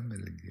ਹਜ਼ਾਰਾ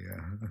ਮਿਲ ਗਿਆ।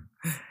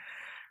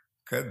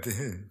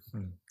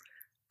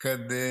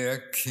 ਕਦੇ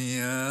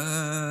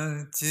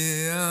ਅੱਖੀਆਂ 'ਚ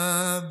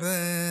ਆ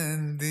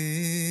ਬਹਿੰਦੀ,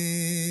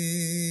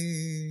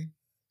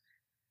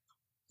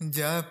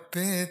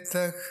 ਜਾਪੇ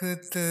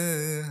ਤਖਤ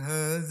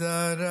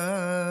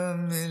ਹਜ਼ਾਰਾ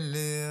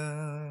ਮਿਲਿਆ।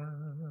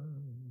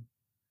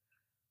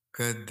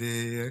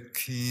 ਕਦੇ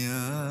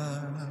ਅੱਖੀਆਂ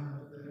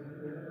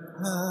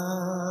ਆ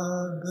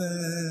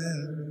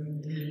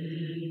ਬਹਿੰਦੀ,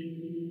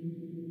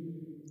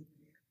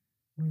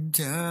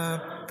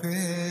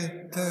 ਜਾਪੇ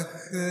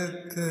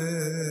ਤਖਤ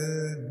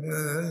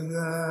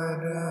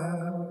ਹਜ਼ਾਰਾ,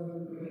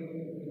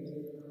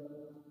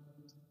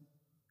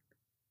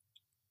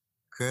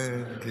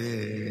 ਕਦੇ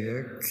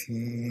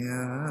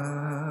ਅੱਖੀਆਂ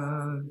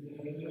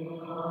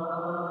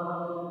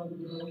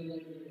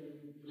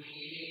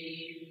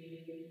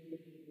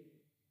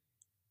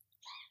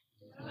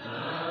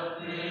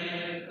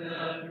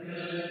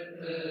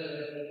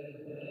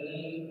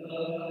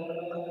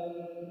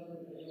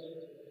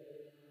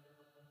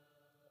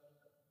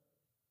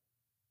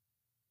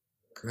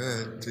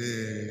ਕਦੇ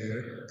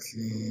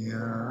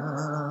ਅੱਖੀਆਂ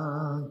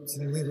 'ਚ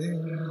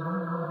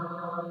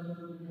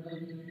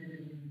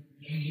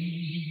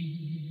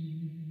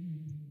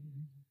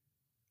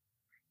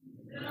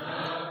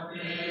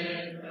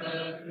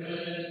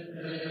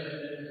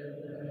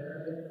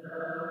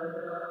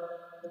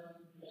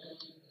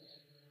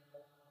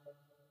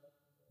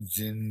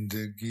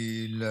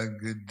ਜ਼ਿੰਦਗੀ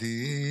ਲੱਗਦੀ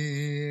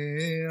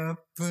ਏ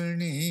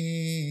ਆਪਣੀ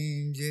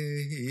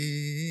ਜਿਹੀ,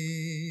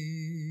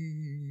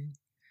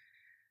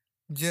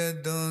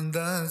 ਜਦੋਂ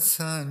ਦਾ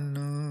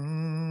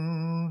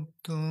ਸਾਨੂੰ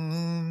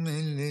ਤੂੰ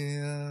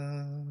ਮਿਲਿਆ।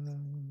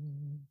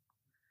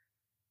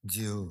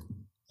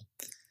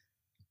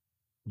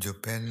 ਜੋ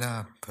ਪਹਿਲਾ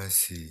ਆਪਾ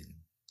ਸੀ,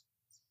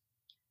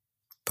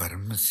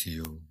 ਭਰਮ ਸੀ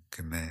ਉਹ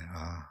ਕਿ ਮੈਂ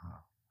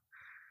ਹਾਂ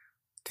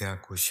ਤੇ ਆ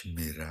ਕੁਛ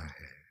ਮੇਰਾ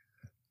ਹੈ।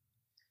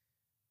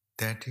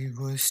 That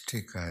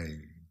egoistic I,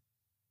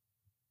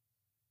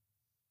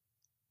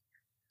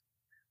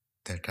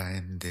 that I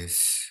am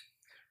this,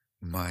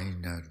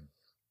 mine are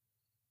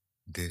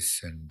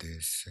this and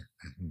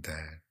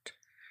that,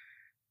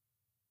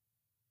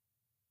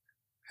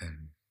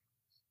 and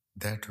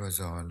that was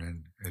all an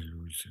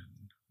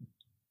illusion.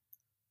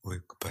 ਉਹ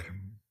ਇੱਕ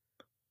ਭਰਮ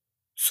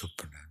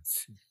ਸੁਪਨਾ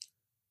ਸੀ।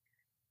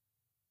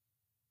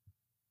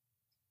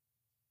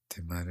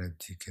 ਤੇ ਮਹਾਰਾਜ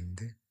ਜੀ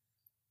ਕਹਿੰਦੇ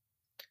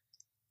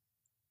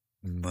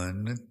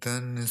ਮਨ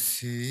ਤਨ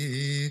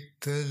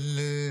ਸੀਤਲ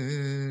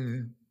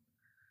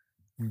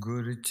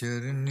ਗੁਰ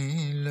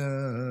ਚਰਨੀ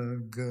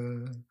ਲਾਗਾ।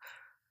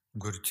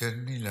 ਗੁਰ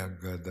ਚਰਨੀ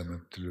ਲਾਗਾ ਦਾ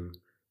ਮਤਲਬ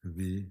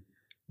ਵੀ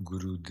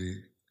ਗੁਰੂ ਦੇ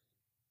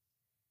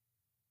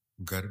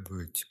ਗਰਭ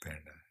ਵਿੱਚ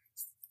ਪੈਣਾ।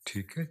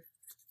 ਠੀਕ ਹੈ,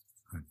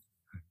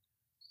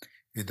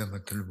 ਇਹਦਾ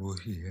ਮਤਲਬ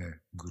ਉਹੀ ਹੈ,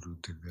 ਗੁਰੂ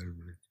ਦੇ ਗਰਭ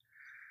ਵਿੱਚ।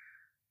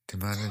 ਤੇ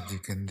ਮਹਾਰਾਜ ਜੀ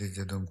ਕਹਿੰਦੇ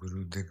ਜਦੋਂ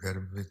ਗੁਰੂ ਦੇ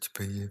ਗਰਭ ਵਿੱਚ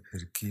ਪਈਏ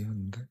ਫਿਰ ਕੀ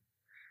ਹੁੰਦਾ?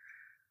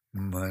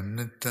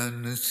 ਮਨ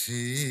ਤਨ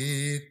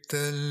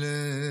ਸੀਤਲ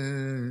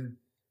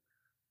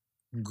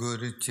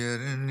ਗੁਰ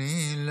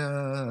ਚਰਨੀ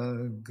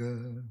ਲਾਗਾ।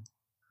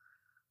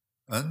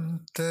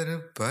 ਅੰਤਰ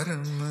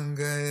ਪਰਮ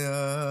ਗਿਆ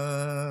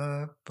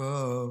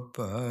ਪਉ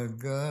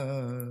ਭਾਗਾ।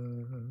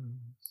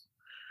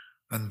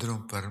 ਅੰਦਰੋਂ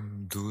ਪਰਮ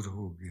ਦੂਰ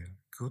ਹੋ ਗਿਆ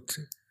ਕਿ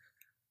ਉੱਥੇ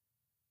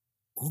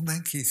ਉਹ ਮੈਂ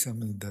ਕੀ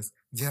ਸਮਝਦਾ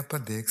ਜੇ ਆਪਾਂ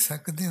ਦੇਖ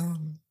ਸਕਦੇ ਹਾਂ।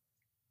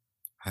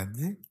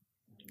 ਹਾਂਜੀ,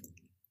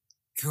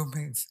 ਕਿਉਂ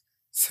ਮੈਂ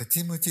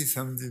ਸੱਚੀ ਮੁੱਚੀ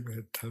ਸਮਝੀ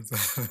ਬੈਠਾ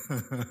ਸਾਂ।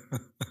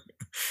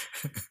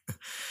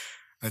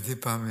 ਅਜੇ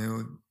ਭਾਵੇਂ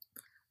ਉਹ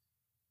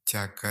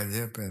ਚਾਕਾ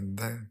ਜਿਹਾ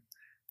ਪੈਂਦਾ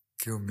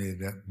ਕਿ ਉਹ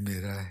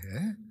ਮੇਰਾ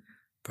ਹੈ,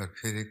 ਪਰ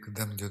ਫਿਰ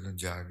ਇੱਕਦਮ ਜਦੋਂ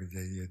ਜਾਗ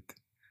ਜਾਈਏ ਤੇ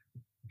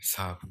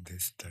ਸਾਫ਼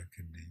ਦਿਸਦਾ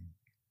ਕਿ ਨਹੀਂ।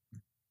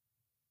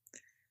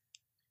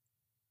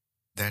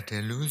 That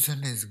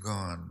illusion is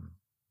gone.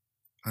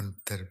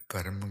 ਅੰਤਰ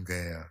ਪਰਮ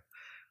ਗਿਆ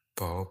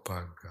ਪਉ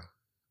ਭਾਗਾ।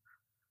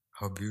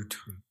 How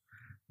beautiful.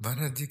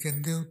 ਮਹਾਰਾਜ ਜੀ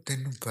ਕਹਿੰਦੇ ਉਹ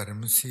ਤੈਨੂੰ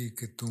ਭਰਮ ਸੀ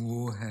ਕਿ ਤੂੰ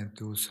ਉਹ ਹੈ,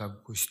 ਤੂੰ ਸਭ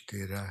ਕੁਛ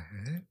ਤੇਰਾ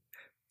ਹੈ,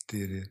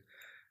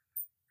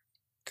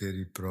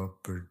 ਤੇਰੀ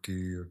ਪ੍ਰੋਪਰਟੀ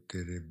ਔਰ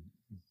ਤੇਰੇ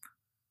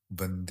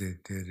ਬੰਦੇ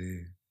ਤੇਰੇ,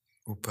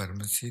 ਉਹ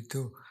ਭਰਮ ਸੀ। ਤੇ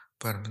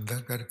ਭਰਮ ਦਾ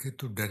ਕਰਕੇ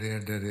ਤੂੰ ਡਰਿਆ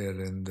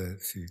ਰਹਿੰਦਾ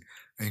ਸੀ,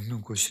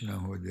 ਇਹਨੂੰ ਕੁਛ ਨਾ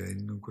ਹੋ ਜਾਏ,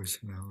 ਇਹਨੂੰ ਕੁਛ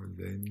ਨਾ ਹੋ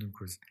ਜਾਏ, ਇਹਨੂੰ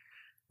ਕੁਛ।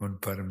 ਹੁਣ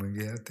ਭਰਮ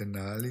ਗਿਆ ਤੇ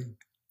ਨਾਲ ਹੀ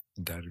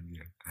ਡਰ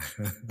ਗਿਆ।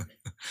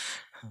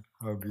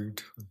 How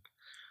beautiful.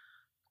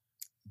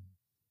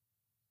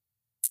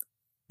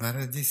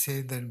 Maharaj Ji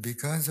said that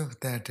because of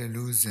that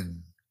illusion,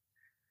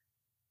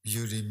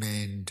 you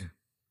remained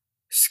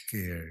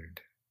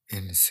scared,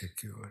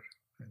 insecure.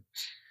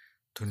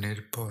 ਤੂੰ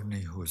ਨਿਰਭਉ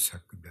ਨਹੀਂ ਹੋ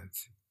ਸਕਦਾ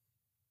ਸੀ,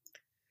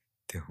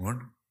 ਤੇ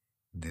ਹੁਣ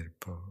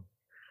ਨਿਰਭਉ।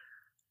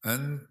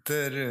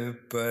 ਅੰਤਰ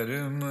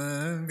ਪਰਮ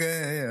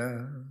ਗਿਆ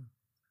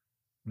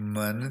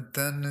ਮਨ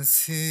ਤਨ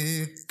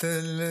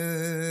ਸੀਤਲ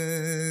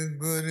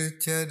ਗੁਰ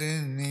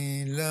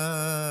ਚਰਨੀ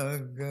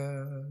ਲਾਗਾ।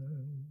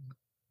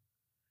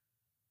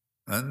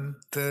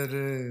 ਅੰਤਰ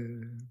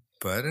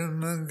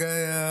ਪਰਮ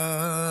ਗਿਆ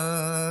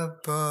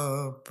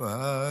ਪਉ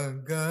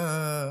ਭਾਗਾ।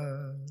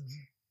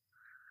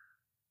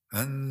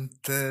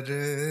 ਅੰਤਰ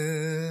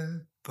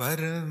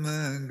ਪਰਮ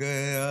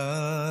ਗਿਆ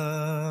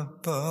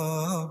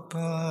ਪਉ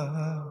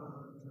ਭਾਗਾ।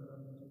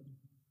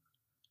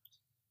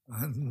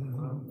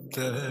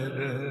 ਅੰਤਰ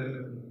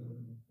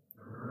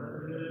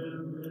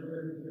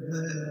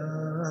ਗਿਆ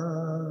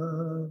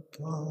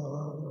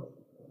ਪਉ।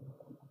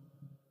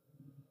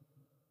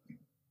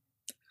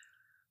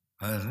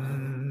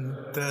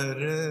 ਅੰਤਰ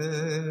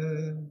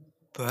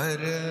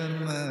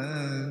ਪਰਮ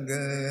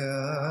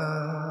ਗਿਆ।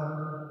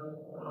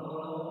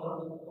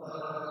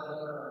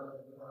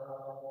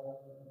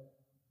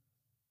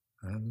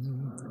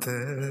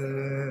 ਅੰਤਰ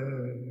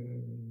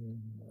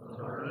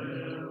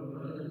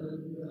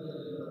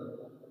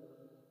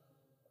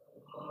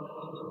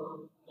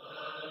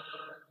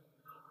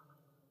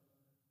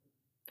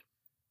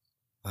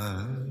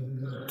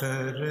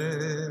ਅੰਤਰ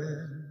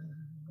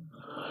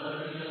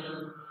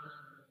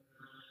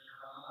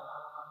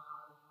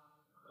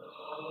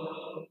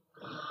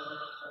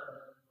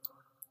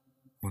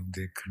ਹੁਣ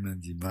ਦੇਖਣਾ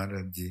ਜੀ,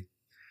 ਮਹਾਰਾਜ ਜੀ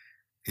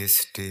ਇਸ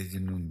ਸਟੇਜ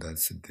ਨੂੰ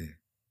ਦੱਸਦੇ।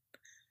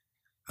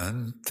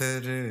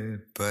 ਅੰਤਰ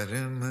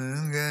ਪਰਮ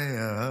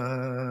ਗਿਆ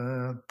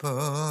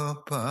ਪਉ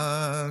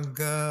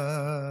ਭਾਗਾ।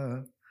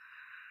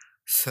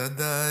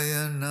 ਸਦਾ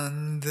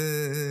ਆਨੰਦ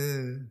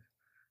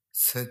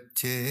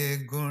ਸੱਚੇ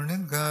ਗੁਣ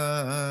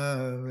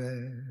ਗਾਵੇ।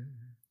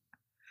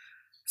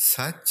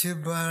 ਸੱਚ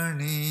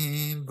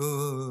ਬਾਣੀ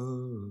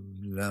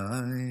ਬੋਲਾਇਂਦਾ।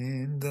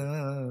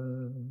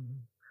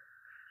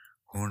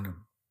 ਹੁਣ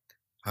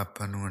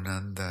ਆਪਾਂ ਨੂੰ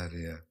ਆਨੰਦ ਆ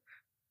ਰਿਹਾ।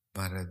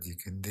 ਮਹਾਰਾਜ ਜੀ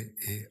ਕਹਿੰਦੇ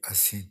ਇਹ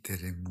ਅਸੀਂ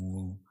ਤੇਰੇ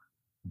ਮੂੰਹੋਂ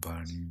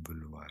ਬਾਣੀ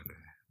ਬੁਲਵਾ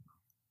ਰਹੇ।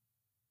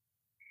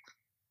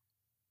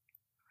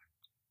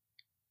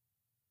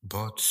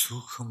 ਬਹੁਤ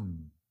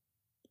ਸੂਖਮ,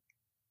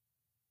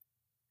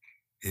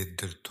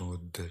 ਇੱਧਰ ਤੋਂ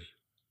ਉੱਧਰ,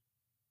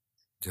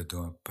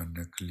 ਜਦੋਂ ਆਪਾਂ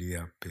ਨਕਲੀ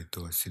ਆਪੇ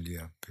ਤੋਂ ਅਸਲੀ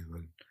ਆਪੇ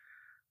ਵੱਲ,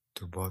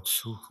 ਤਾਂ ਬਹੁਤ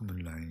ਸੂਖਮ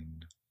ਲਾਈਨ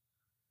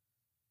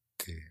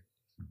ਤੇ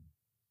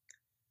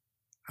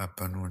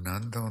ਆਪਾਂ ਨੂੰ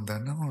ਆਨੰਦ ਆਉਂਦਾ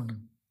ਨਾ ਹੁਣ।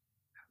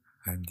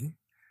 ਹਾਂਜੀ,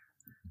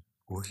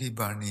 ਉਹੀ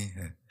ਬਾਣੀ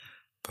ਹੈ,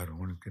 ਪਰ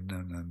ਹੁਣ ਕਿੰਨਾ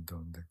ਆਨੰਦ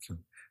ਆਉਂਦਾ। ਕਿਉਂ?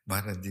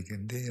 ਮਹਾਰਾਜ ਜੀ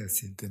ਕਹਿੰਦੇ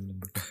ਅਸੀਂ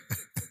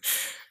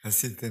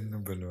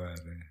ਤੈਨੂੰ ਬੁਲਵਾ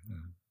ਰਹੇ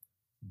ਹਾਂ।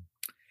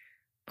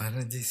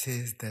 Maharaj Ji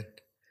says that,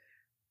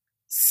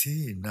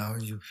 see, now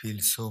you feel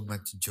so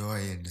much joy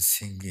in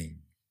singing.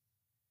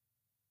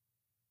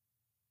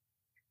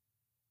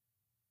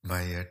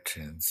 my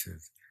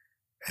utterances,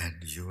 and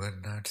you are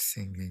not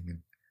singing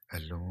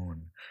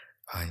alone.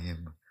 I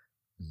am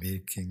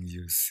making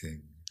you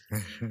sing.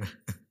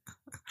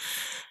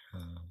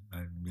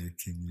 I'm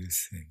making you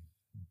sing.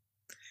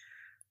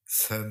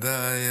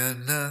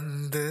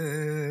 Sadayanand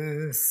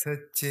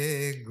sache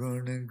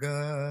gun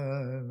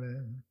gawe,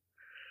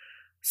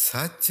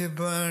 sach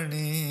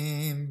bani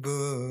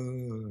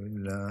bulainda,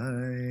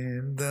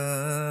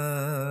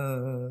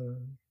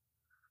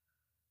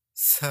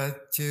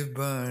 sach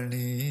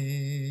bani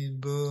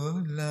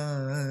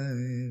bulainda,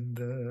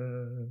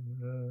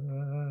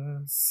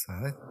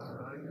 sach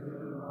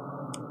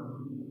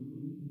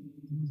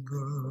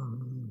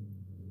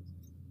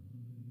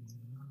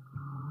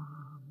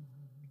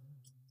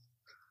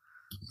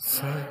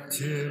sach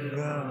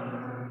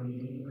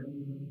bani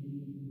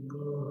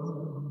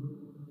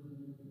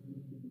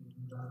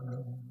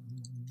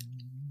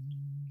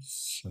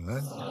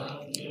sach.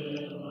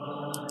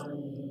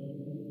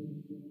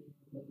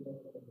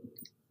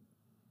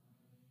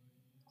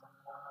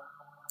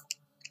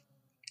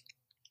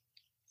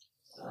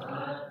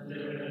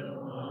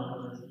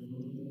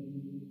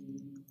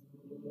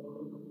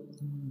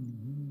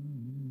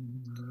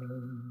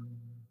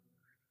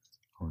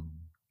 ਹੁਣ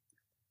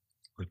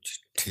ਕੁਛ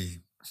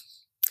ਠੀਕ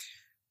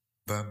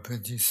ਬਾਬਾ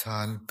ਜੀ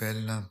ਸਾਲ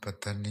ਪਹਿਲਾਂ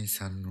ਪਤਾ ਨਹੀਂ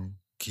ਸਾਨੂੰ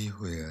ਕੀ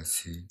ਹੋਇਆ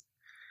ਸੀ।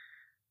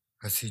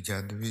 ਅਸੀਂ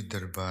ਜਦ ਵੀ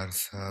ਦਰਬਾਰ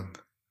ਸਾਹਿਬ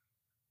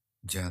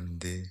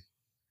ਜਾਂਦੇ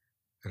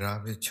ਰਾਹ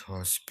ਵਿੱਚ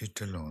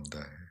ਹੌਸਪੀਟਲ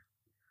ਆਉਂਦਾ ਹੈ,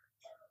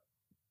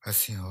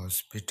 ਅਸੀਂ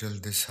ਹੌਸਪੀਟਲ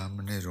ਦੇ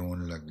ਸਾਹਮਣੇ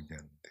ਰੋਣ ਲੱਗ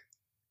ਜਾਂਦੇ,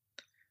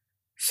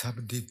 ਸਭ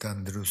ਦੀ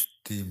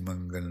ਤੰਦਰੁਸਤੀ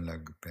ਮੰਗਣ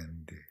ਲੱਗ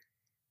ਪੈਂਦੇ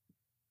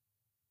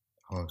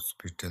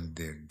ਹੌਸਪੀਟਲ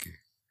ਦੇ ਅੱਗੇ।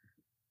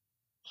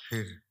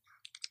 ਫਿਰ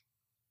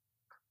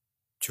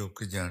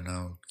ਝੁਕ ਜਾਣਾ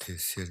ਉੱਥੇ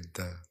ਸਿਰ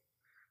ਦਾ,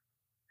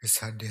 ਇਹ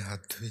ਸਾਡੇ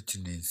ਹੱਥ ਵਿੱਚ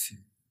ਨਹੀਂ ਸੀ।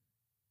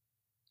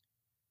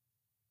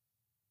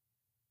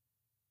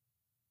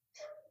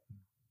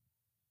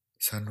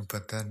 ਸਾਨੂੰ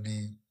ਪਤਾ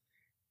ਨਹੀਂ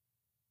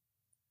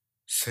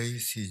ਸਹੀ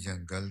ਸੀ ਜਾਂ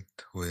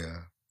ਗਲਤ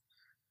ਹੋਇਆ,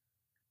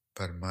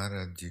 ਪਰ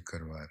ਮਹਾਰਾਜ ਜੀ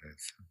ਕਰਵਾ ਰਹੇ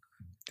ਸਨ।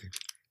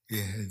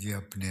 ਇਹ ਹੈ ਜੀ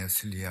ਆਪਣੇ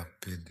ਅਸਲੀ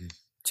ਆਪੇ ਦੀ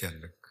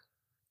ਝਲਕ,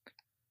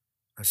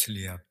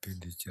 ਅਸਲੀ ਆਪੇ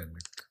ਦੀ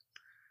ਝਲਕ।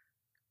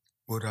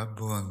 ਉਹ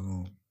ਰੱਬ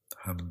ਵਾਂਗੂ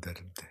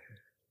ਹਮਦਰਦ ਹੈ,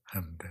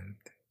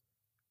 ਹਮਦਰਦ।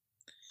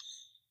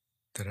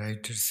 The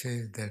writer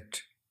says that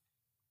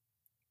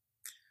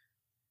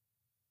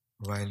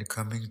while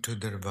coming to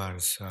Darbar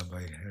Sahib,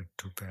 I had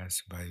to pass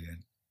by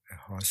a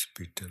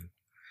hospital,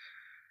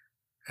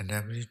 and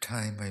every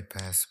time I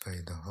passed by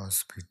the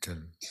hospital,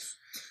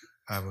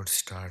 I would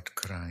start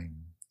crying,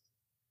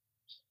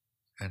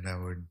 and I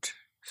would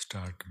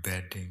start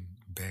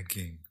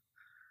begging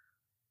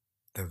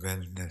the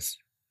wellness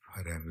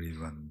for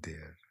everyone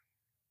there.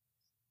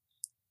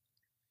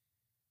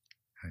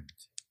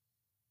 ਹਾਂਜੀ,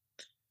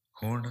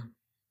 ਹੁਣ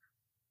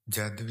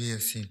ਜਦ ਵੀ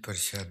ਅਸੀਂ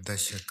ਪ੍ਰਸ਼ਾਦਾ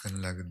ਛਕਣ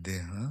ਲੱਗਦੇ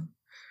ਹਾਂ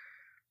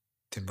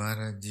ਤੇ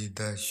ਮਹਾਰਾਜ ਜੀ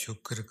ਦਾ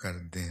ਸ਼ੁਕਰ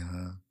ਕਰਦੇ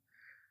ਹਾਂ,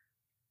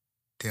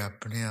 ਤੇ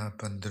ਆਪਣੇ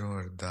ਆਪ ਅੰਦਰੋਂ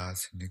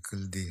ਅਰਦਾਸ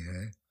ਨਿਕਲਦੀ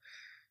ਹੈ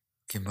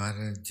ਕਿ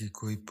ਮਹਾਰਾਜ ਜੀ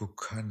ਕੋਈ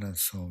ਭੁੱਖਾ ਨਾ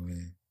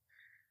ਸੋਵੇ,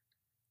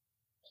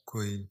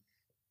 ਕੋਈ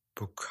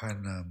ਭੁੱਖਾ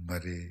ਨਾ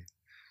ਮਰੇ,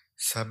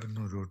 ਸਭ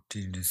ਨੂੰ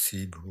ਰੋਟੀ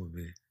ਨਸੀਬ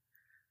ਹੋਵੇ।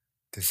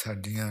 ਤੇ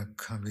ਸਾਡੀਆਂ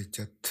ਅੱਖਾਂ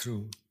ਵਿੱਚ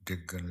ਅੱਥਰੂ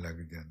ਡਿੱਗਣ ਲੱਗ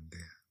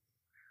ਜਾਂਦੇ ਆ।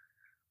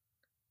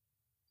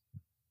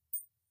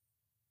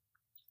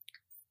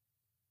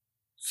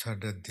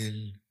 ਸਾਡਾ ਦਿਲ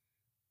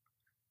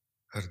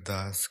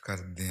ਅਰਦਾਸ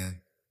ਕਰਦਿਆਂ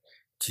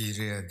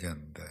ਚੀਰਿਆ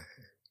ਜਾਂਦਾ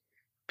ਹੈ,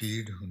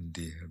 ਪੀੜ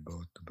ਹੁੰਦੀ ਹੈ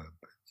ਬਹੁਤ।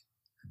 ਬਾਬਾ ਜੀ,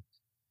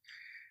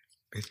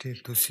 ਬੇਟੇ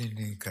ਤੁਸੀਂ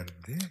ਨਹੀਂ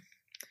ਕਰਦੇ,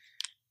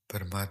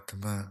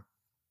 ਪਰਮਾਤਮਾ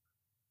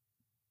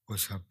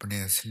ਉਸ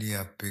ਆਪਣੇ ਅਸਲੀ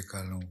ਆਪੇ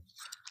ਕੋਲੋਂ,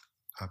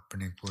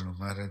 ਆਪਣੇ ਕੋਲੋਂ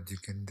ਮਹਾਰਾਜ ਜੀ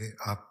ਕਹਿੰਦੇ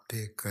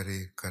ਆਪੇ ਕਰੇ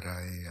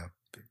ਕਰਾਏ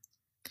ਆਪੇ।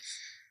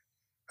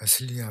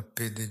 ਅਸਲੀ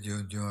ਆਪੇ ਦੇ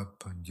ਜੋ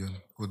ਆਪਾਂ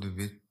ਉਹਦੇ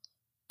ਵਿੱਚ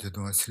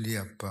ਜਦੋਂ ਅਸਲੀ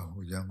ਆਪਾ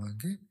ਹੋ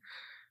ਜਾਵਾਂਗੇ,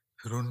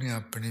 ਫਿਰ ਉਹਨੇ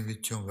ਆਪਣੇ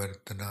ਵਿੱਚੋਂ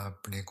ਵਰਤਣਾ,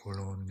 ਆਪਣੇ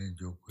ਕੋਲੋਂ ਉਹਨੇ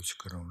ਜੋ ਕੁਛ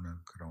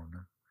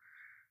ਕਰਾਉਣਾ।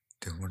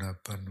 ਤੇ ਹੁਣ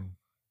ਆਪਾਂ ਨੂੰ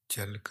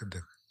ਝਲਕ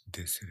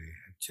ਦਿਸ ਰਹੀ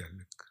ਹੈ,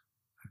 ਝਲਕ।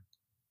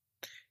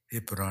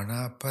 ਇਹ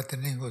ਪੁਰਾਣਾ ਆਪਾ ਤਾਂ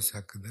ਨਹੀਂ ਹੋ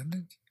ਸਕਦਾ ਨਾ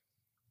ਜੀ।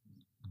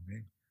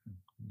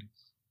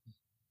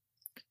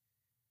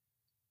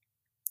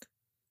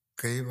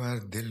 ਕਈ ਵਾਰ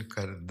ਦਿਲ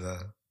ਕਰਦਾ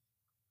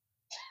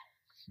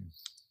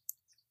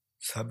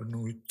ਸਭ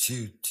ਨੂੰ ਉੱਚੀ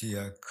ਉੱਚੀ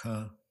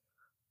ਆਖਾਂ,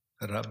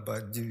 ਰੱਬ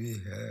ਅੱਜ ਵੀ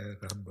ਹੈ,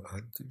 ਰੱਬ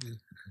ਅੱਜ ਵੀ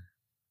ਹੈ,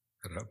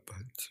 ਰੱਬ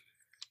ਅੱਜ ਵੀ।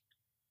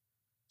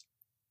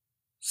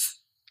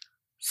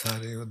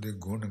 ਸਾਰੇ ਉਹਦੇ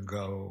ਗੁਣ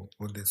ਗਾਓ,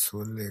 ਉਹਦੇ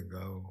ਸੋਲੇ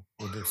ਗਾਓ,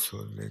 ਉਹਦੇ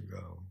ਸੋਲੇ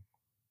ਗਾਓ।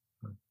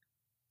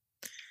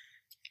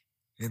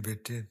 ਇਹ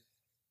ਬੇਟੇ,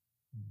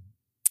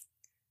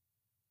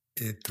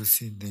 ਇਹ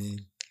ਤੁਸੀਂ ਨਹੀਂ,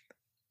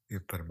 ਇਹ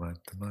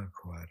ਪਰਮਾਤਮਾ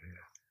ਖਵਾ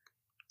ਰਿਹਾ,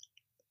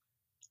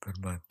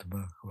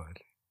 ਪਰਮਾਤਮਾ ਖਵਾ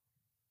ਰਿਹਾ।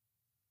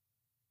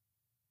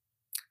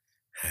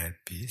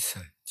 ਹੈਪੀ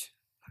ਸੱਚ,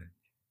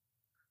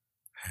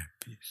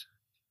 ਹੈਪੀ ਸੱਚ।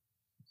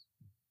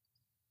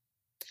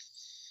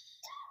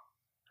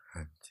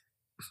 ਹਾਂਜੀ,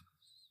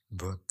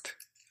 ਬਹੁਤ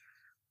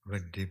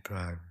ਵੱਡੀ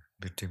ਭਾਗ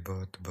ਬੇਟੇ,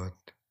 ਬਹੁਤ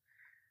ਬਹੁਤ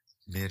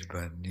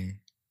ਮਿਹਰਬਾਨੀ।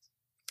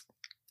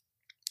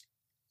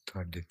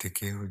 ਤੁਹਾਡੇ ਤੇ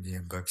ਕਿਹੋ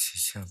ਜਿਹੀਆਂ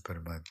ਬਖਸ਼ਿਸ਼ਾਂ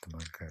ਪਰਮਾਤਮਾ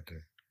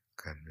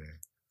ਕਰ ਰਿਹਾ।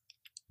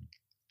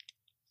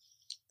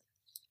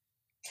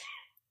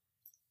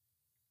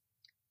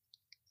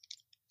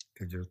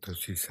 ਤੇ ਜੋ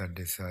ਤੁਸੀਂ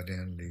ਸਾਡੇ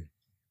ਸਾਰਿਆਂ ਲਈ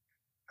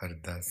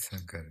ਅਰਦਾਸਾਂ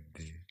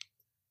ਕਰਦੇ,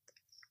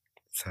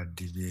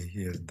 ਸਾਡੀ ਵੀ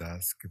ਇਹੀ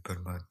ਅਰਦਾਸ ਕਿ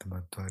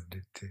ਪਰਮਾਤਮਾ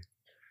ਤੁਹਾਡੇ ਤੇ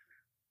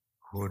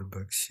ਹੋਰ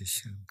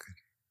ਬਖਸ਼ਿਸ਼ਾਂ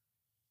ਕਰੇ।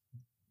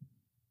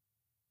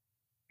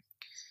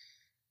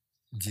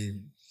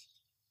 ਜੀ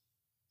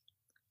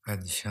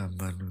ਅੱਜ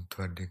ਸ਼ਾਮਾਂ ਨੂੰ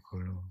ਤੁਹਾਡੇ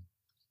ਕੋਲੋਂ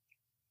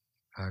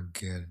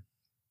ਆਗਿਆ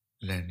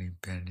ਲੈਣੀ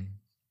ਪੈਣੀ।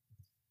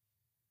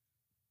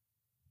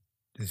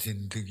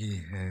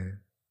 ਜ਼ਿੰਦਗੀ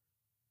ਹੈ,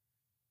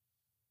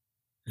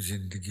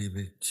 ਜ਼ਿੰਦਗੀ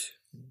ਵਿੱਚ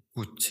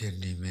ਉੱਚੇ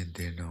ਨੀਵੇਂ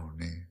ਦਿਨ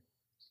ਆਉਣੇ।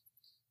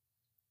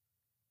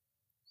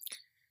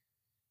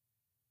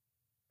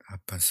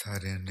 ਆਪਾਂ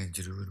ਸਾਰਿਆਂ ਨੇ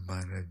ਜ਼ਰੂਰ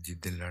ਮਹਾਰਾਜ ਜੀ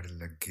ਦੇ ਲੜ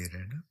ਲੱਗੇ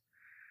ਰਹਿਣਾ,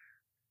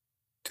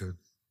 ਤੇ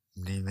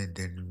ਨੀਵੇਂ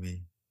ਦਿਨ ਵੀ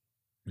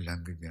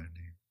ਲੰਘ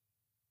ਜਾਣੇ,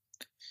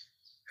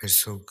 ਫਿਰ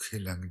ਸੌਖੇ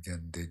ਲੰਘ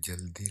ਜਾਂਦੇ,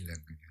 ਜਲਦੀ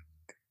ਲੰਘ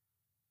ਜਾਂਦੇ।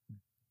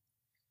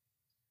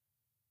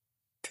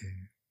 ਤੇ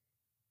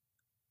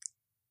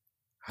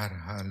ਹਰ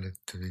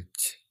ਹਾਲਤ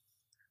ਵਿੱਚ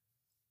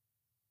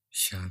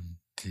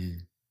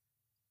ਸ਼ਾਂਤੀ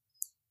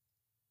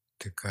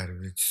ਤੇ ਘਰ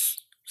ਵਿੱਚ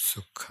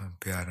ਸੁੱਖਾਂ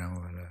ਪਿਆਰਾਂ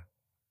ਵਾਲਾ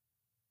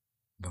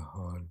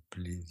ਮਾਹੌਲ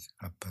ਪਲੀਜ਼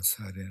ਆਪਾਂ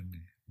ਸਾਰਿਆਂ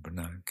ਨੇ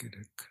ਬਣਾ ਕੇ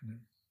ਰੱਖਣਾ।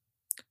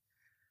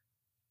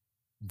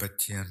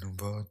 ਬੱਚਿਆਂ ਨੂੰ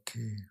ਬਹੁਤ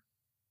ਹੀ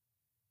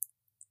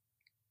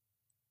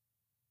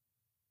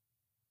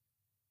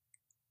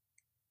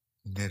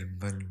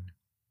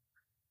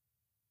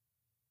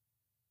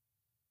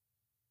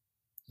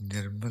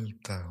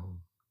ਨਿਰਮਲਤਾ ਹੋ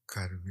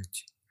ਘਰ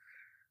ਵਿੱਚ,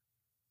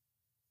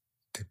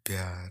 ਤੇ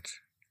ਪਿਆਰ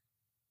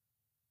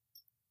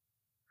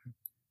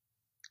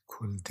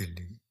ਖੁੱਲ੍ਹ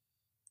ਦਿਲੀ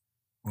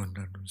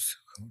ਉਹਨਾਂ ਨੂੰ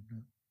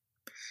ਸਿਖਾਉਣਾ।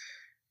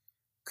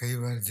 ਕਈ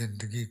ਵਾਰ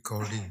ਜ਼ਿੰਦਗੀ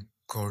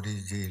ਕੌੜੀ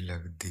ਜਿਹੀ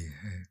ਲੱਗਦੀ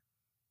ਹੈ।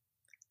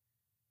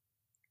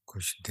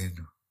 ਕੁਛ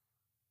ਦਿਨ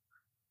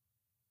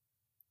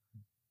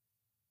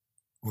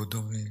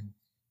ਉਦੋਂ ਵੀ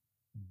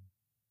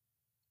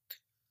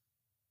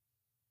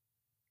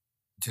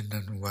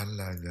ਜਿਨ੍ਹਾਂ ਨੂੰ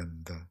ਵੱਲ ਆ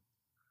ਜਾਂਦਾ,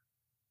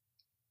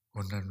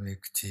 ਉਹਨਾਂ ਨੂੰ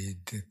ਇੱਕ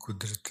ਚੀਜ਼ ਦੇ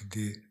ਕੁਦਰਤ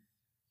ਦੇ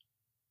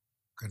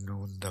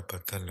ਕਾਨੂੰਨ ਦਾ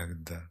ਪਤਾ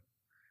ਲੱਗਦਾ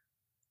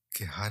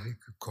ਕਿ ਹਰ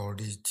ਇੱਕ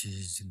ਕੌੜੀ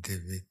ਚੀਜ਼ ਦੇ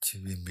ਵਿੱਚ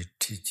ਵੀ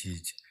ਮਿੱਠੀ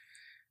ਚੀਜ਼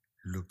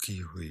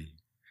ਲੁਕੀ ਹੋਈ।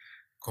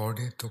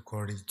 ਕੌੜੇ ਤੋਂ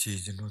ਕੌੜੀ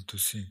ਚੀਜ਼ ਨੂੰ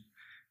ਤੁਸੀਂ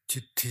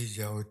ਚਿੱਥੀ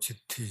ਜਾਓ,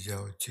 ਚਿੱਥੀ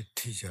ਜਾਓ,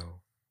 ਚਿੱਥੀ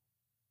ਜਾਓ।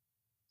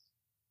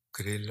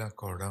 ਕਰੇਲਾ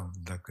ਕੌੜਾ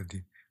ਹੁੰਦਾ,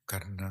 ਕਦੀ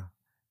ਕਰਨਾ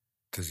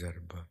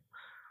ਤਜਰਬਾ।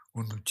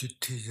 ਉਹਨੂੰ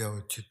ਚਿੱਥੀ ਜਾਓ,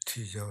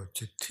 ਚਿੱਥੀ ਜਾਓ,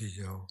 ਚਿੱਥੀ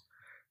ਜਾਓ।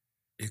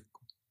 ਇੱਕ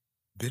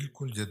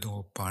ਬਿਲਕੁਲ ਜਦੋਂ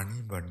ਉਹ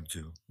ਪਾਣੀ ਬਣ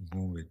ਜਾਓ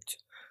ਮੂੰਹ ਵਿੱਚ,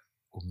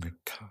 ਉਹ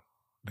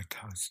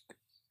ਮਿਠਾਸ ਦੀ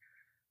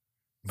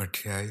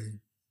ਮਠਿਆਈ,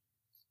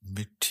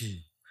 ਮਿੱਠੀ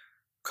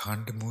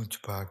ਖੰਡ ਮੂੰਹ 'ਚ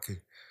ਪਾ ਕੇ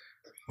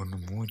ਉਹਨੂੰ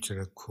ਮੂੰਹ 'ਚ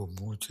ਰੱਖੋ,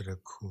 ਮੂੰਹ 'ਚ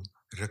ਰੱਖੋ,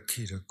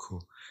 ਰੱਖੋ।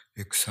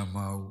 ਇੱਕ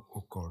ਸਮਾਂ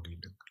ਉਹ ਕੌੜੀ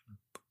ਲੱਗਣ।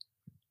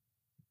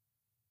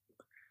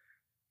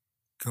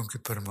 ਕਿਉਂਕਿ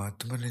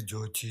ਪਰਮਾਤਮਾ ਨੇ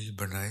ਜੋ ਚੀਜ਼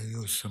ਬਣਾਈ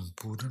ਉਹ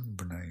ਸੰਪੂਰਨ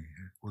ਬਣਾਈ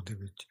ਹੈ। ਉਹਦੇ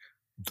ਵਿੱਚ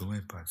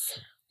ਦੋਵੇਂ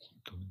ਪਾਸੇ।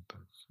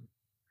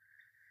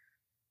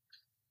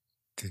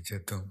 ਤੇ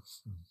ਜਦੋਂ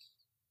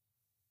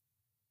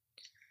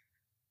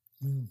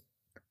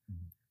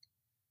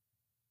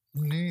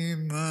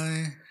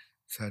ਨਿਮਾਏ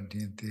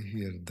ਸਾਡੀਆਂ ਤੇ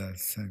ਹੀ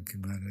ਅਰਦਾਸਾਂ ਕਿ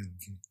ਮਹਾਰਾਜ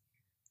ਜੀ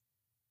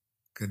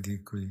ਕਦੀ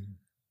ਕੋਈ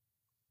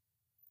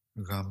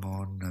ਗਮ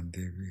ਆਉਣ ਨਾ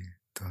ਦੇਵੇ,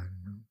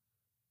 ਤੁਹਾਨੂੰ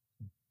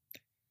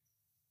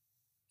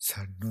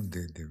ਸਾਨੂੰ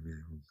ਦੇ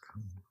ਦੇਵੇ ਉਹ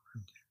ਗਮ।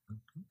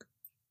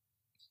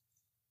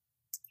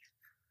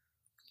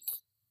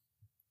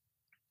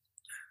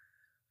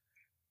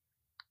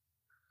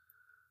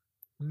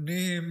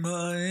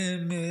 ਨਿਮਾਏ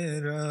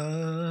ਮੇਰਾ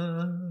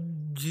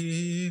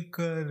ਜੀ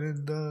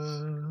ਕਰਦਾ,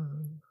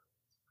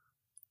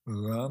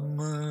 ਗਮ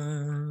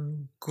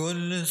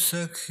ਕੁਲ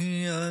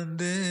ਸਖੀਆਂ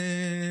ਦੇ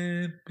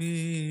ਪੀ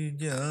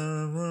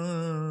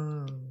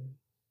ਜਾਵਾਂ।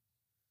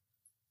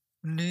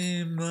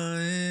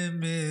 ਨਿਮਾਏ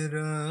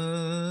ਮੇਰਾ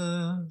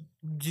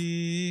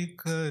ਜੀ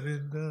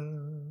ਕਰਦਾ,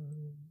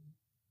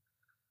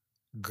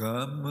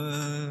 ਗਮ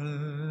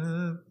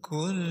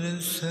ਕੁਲ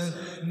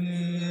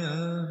ਸਖੀਆਂ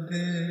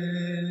ਦੇ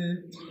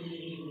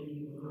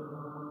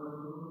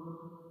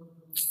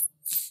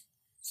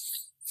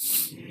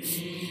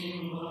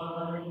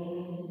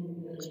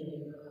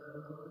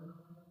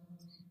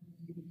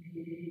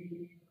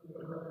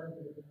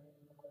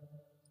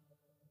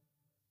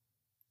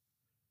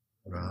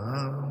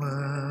ਰਾਮ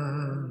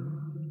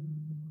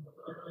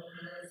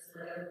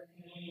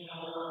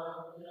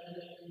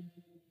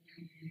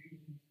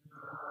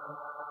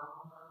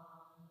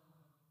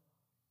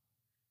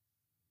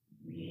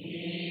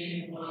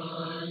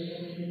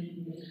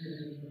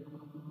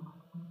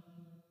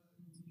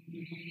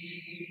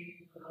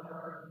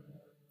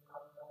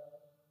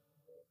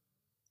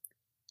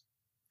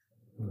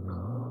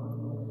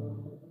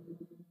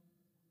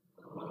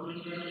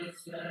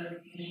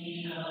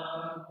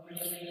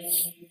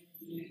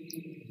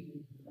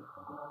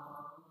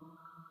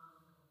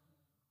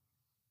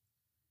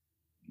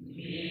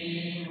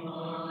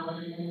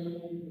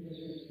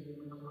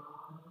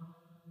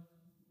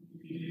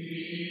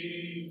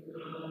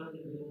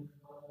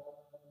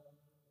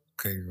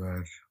ਕਈ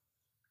ਵਾਰ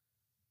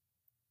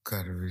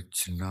ਘਰ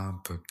ਵਿੱਚ ਨਾ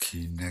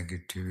ਪੱਖੀ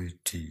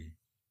ਨੈਗੇਟਿਵਿਟੀ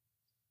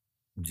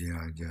ਜੇ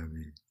ਆ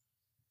ਜਾਵੇ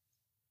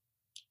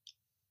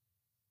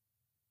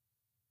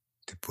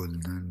ਤੇ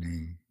ਭੁੱਲਣਾ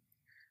ਨਹੀਂ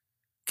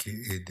ਕਿ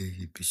ਇਹਦੇ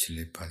ਹੀ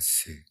ਪਿਛਲੇ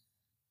ਪਾਸੇ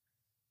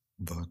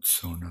ਬਹੁਤ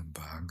ਸੋਹਣਾ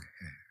ਬਾਗ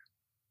ਹੈ।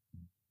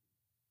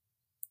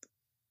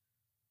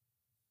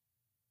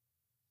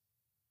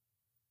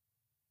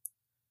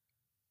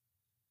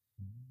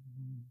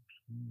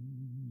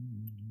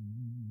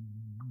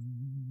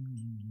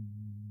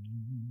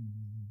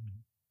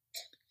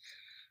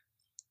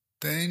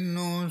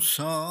 ਤੈਨੂੰ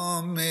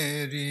ਸੌ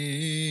ਮੇਰੀ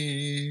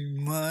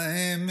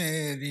ਮੈਂ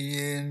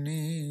ਮੇਰੀਏ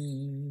ਨੀ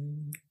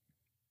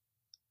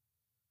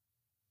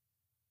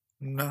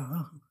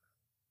ਨਾ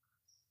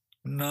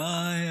ਨਾ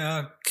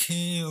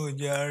ਆਖੀ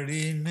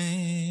ਉਜਾੜੀ ਨੇ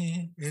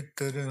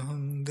ਇਤਰ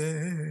ਹੁੰਦੇ।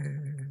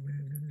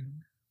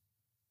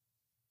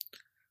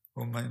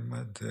 Oh my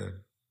mother,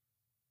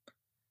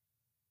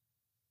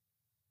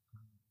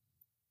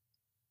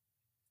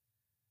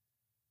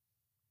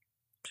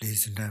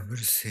 please never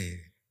say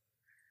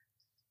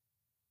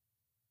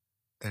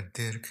that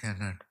there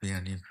cannot be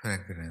any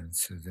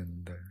fragrances in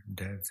the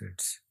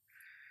deserts,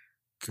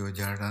 ਕਿ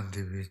ਉਜਾੜਾਂ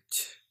ਦੇ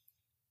ਵਿੱਚ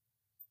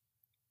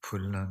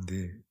ਫੁੱਲਾਂ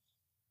ਦੇ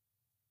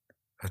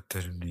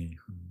ਅਤਰ ਨਹੀਂ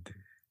ਹੁੰਦੇ।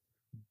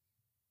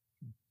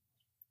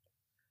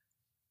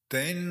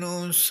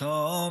 ਤੈਨੂੰ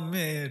ਸੌ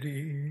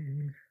ਮੇਰੀ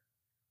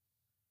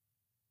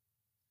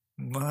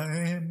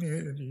ਮੈਂ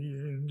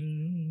ਮੇਰੀਏ ਨੀ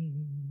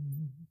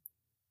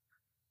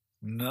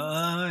ਨਾ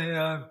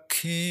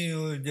ਆਖੀ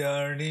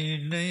ਉਜਾੜੀ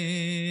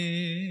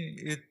ਨਹੀਂ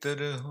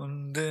ਇਤਰ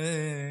ਹੁੰਦੇ।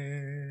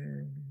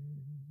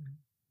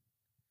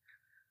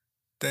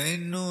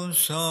 ਤੈਨੂੰ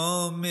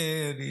ਸੌ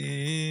ਮੇਰੀ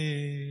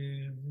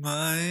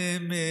ਮੈਂ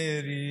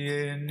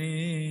ਮੇਰੀਏ ਨੀ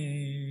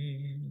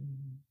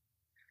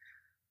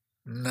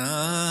ਨਾ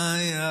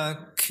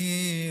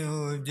ਆਖੀ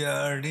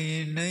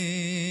ਉਜਾੜੀ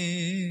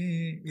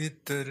ਨਹੀਂ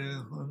ਇਤਰ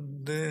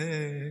ਹੁੰਦੇ।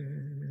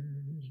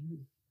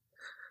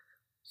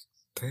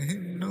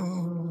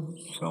 ਤੈਨੂੰ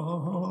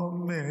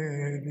ਸੌ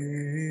ਮੇਰੀ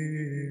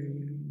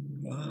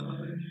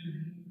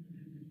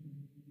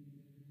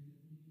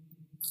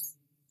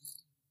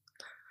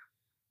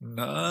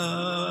ਨਾ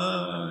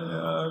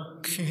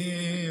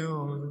ਆਖੀ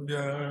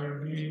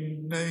ਉਜਾੜੀ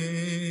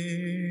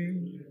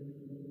ਨਹੀਂ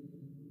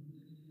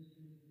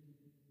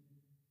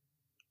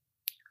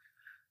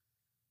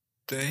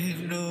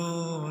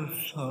ਤੈਨੂੰ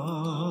ਸੌ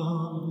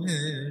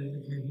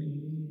ਮੇਰੀ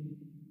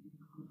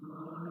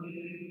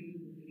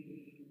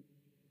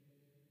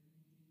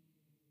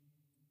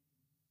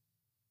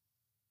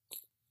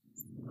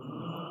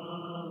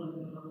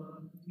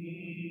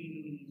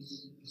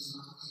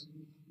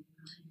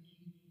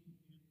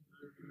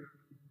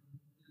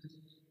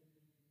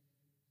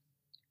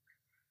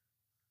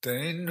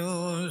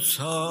ਤੈਨੂੰ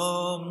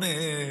ਸੌ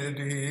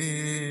ਮੇਰੀ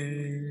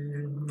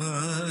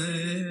ਮੈਂ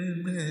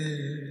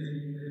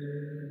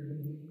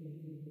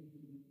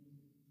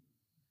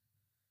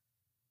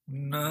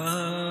ਨਾ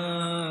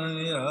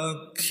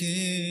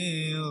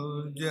ਆਖੀ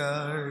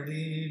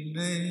ਉਜਾੜੀ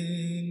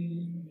ਨਹੀਂ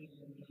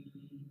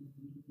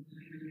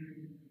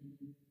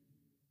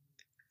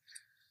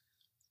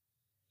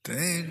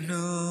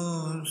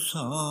ਤੈਨੂੰ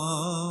ਸੌ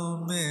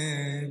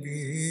ਮੇਰੀ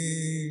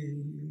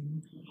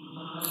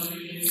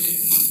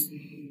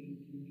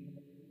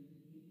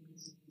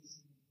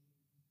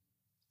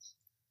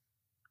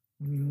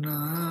ਨਾ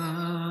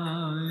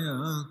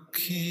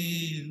ਆਖੀ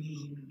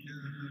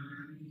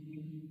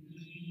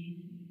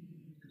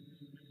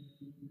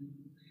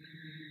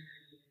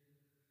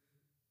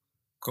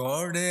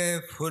ਕੌੜੇ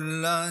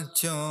ਫੁੱਲਾਂ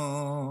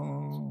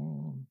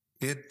ਚੋਂ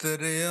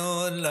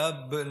ਇਤਰਿਓ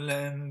ਲੱਭ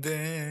ਲੈਂਦੇ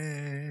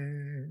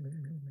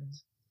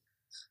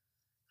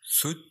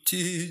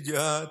ਸੁੱਚੀ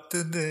ਜਾਤ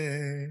ਦੇ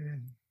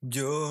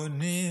ਜੋ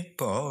ਨੀ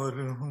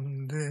ਪੌਰ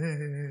ਹੁੰਦੇ।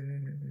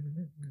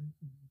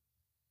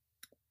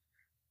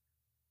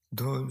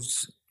 Those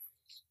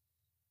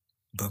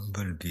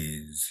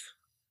bumblebees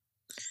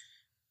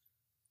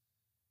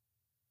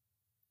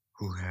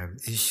who have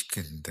ishq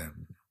in them,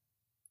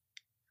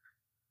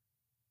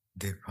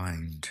 they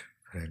find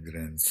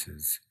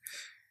fragrances,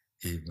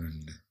 even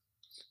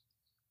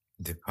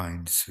they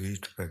find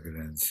sweet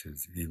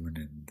fragrances even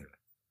in the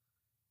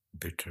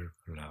bitter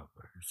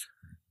flowers.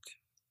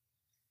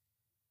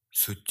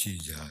 Suchi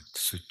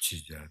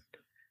Jat,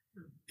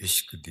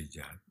 ishq di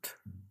Jat.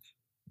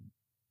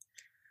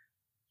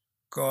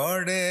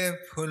 ਕੌੜੇ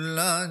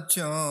ਫੁੱਲਾਂ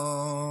ਚੋਂ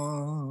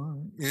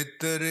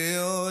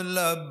ਇਤਰਿਓ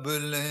ਲੱਭ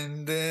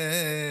ਲੈਂਦੇ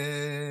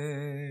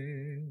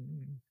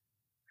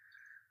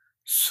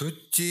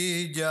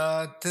ਸੁੱਚੀ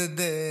ਜਾਤ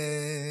ਦੇ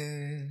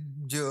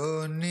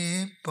ਜੋ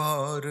ਨੀ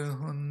ਪੌਰ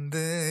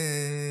ਹੁੰਦੇ।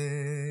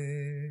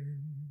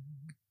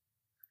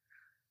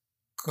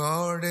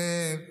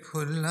 ਕੌੜੇ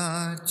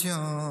ਫੁੱਲਾਂ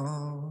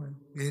ਚੋਂ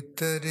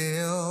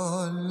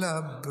ਇਤਰਿਓ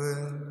ਲੱਭ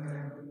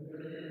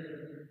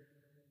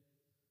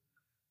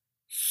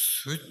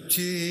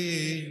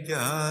ਸੁੱਚੀ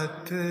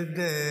ਜਾਤ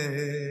ਦੇ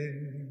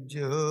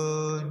ਜੋ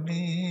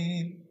ਨੀ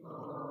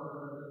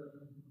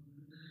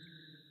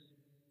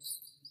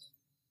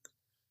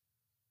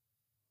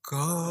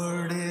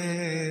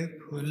कौड़े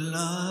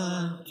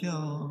फुल्लां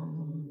चों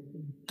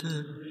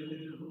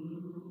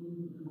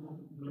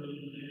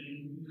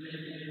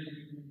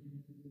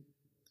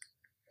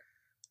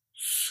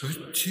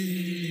सुची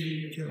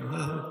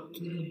जात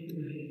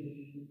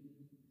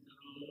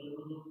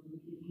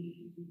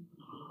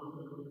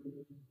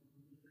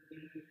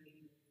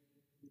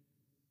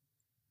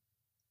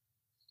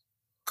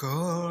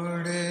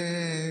कौड़े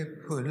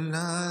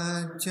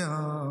फुल्लां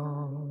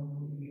चों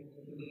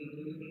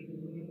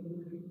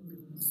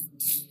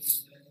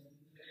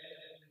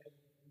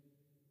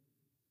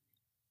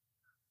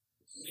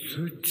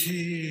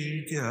सुची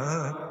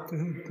जात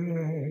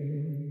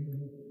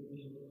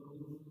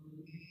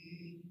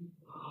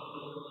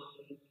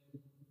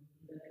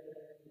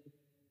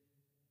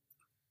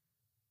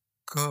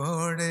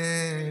कौड़े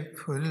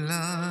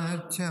फुल्लां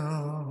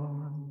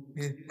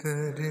चों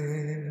इतरे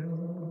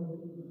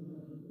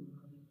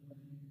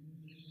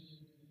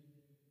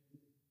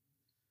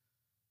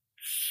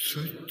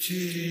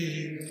सुची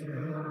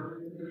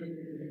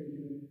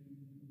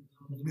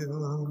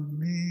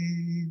योनी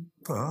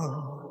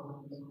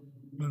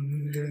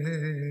पांदे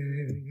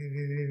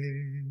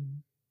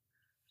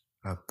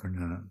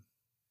अपना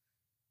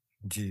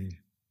जी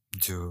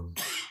जो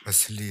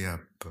असली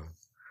आप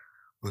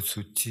वो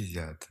सुची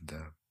जात दा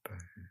आप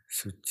है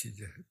सुची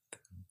जात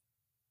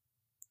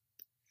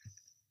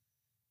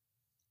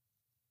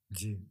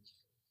जी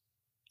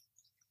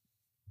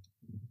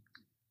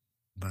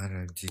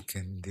महाराज जी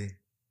कहते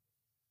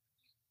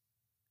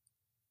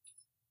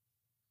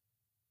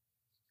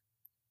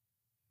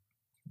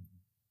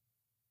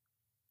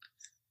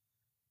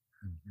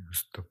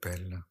उस तो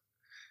पहला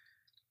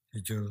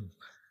जो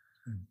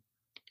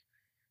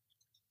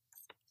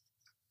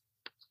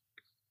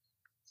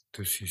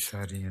तुसी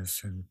सारियां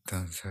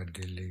संगतां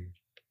साडे लई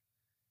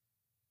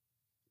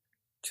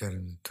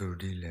चरण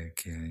तोड़ी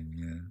लेके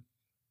आईयां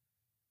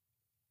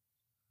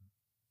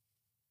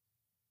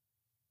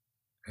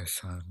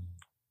एहसान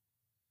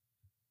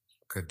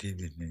कदी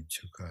भी नहीं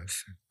चुका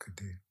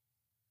सकते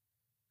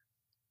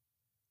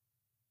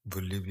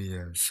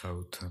बोलीविया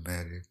साउथ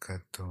अमेरिका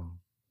तो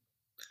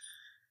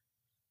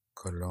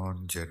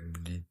कोलोन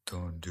जर्मनी तो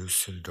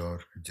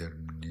ड्यूसलडॉर्फ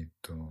जर्मनी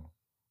तो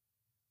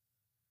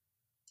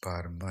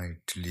पार्मा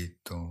इटली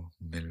तो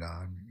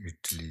मिलान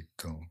इटली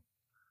तो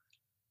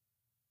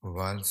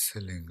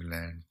वाल्सल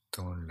इंग्लैंड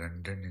तो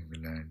लंदन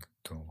इंग्लैंड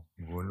तो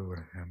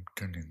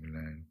वुलवरहैम्पटन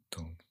इंग्लैंड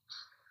तो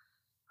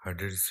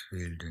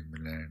हडर्सफील्ड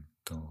इंग्लैंड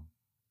तो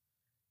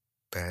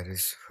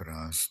पेरिस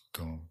फ्रांस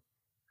तो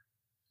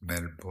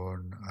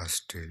मेलबोर्न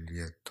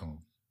ऑस्ट्रेलिया तो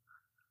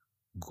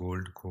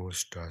गोल्ड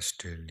कोस्ट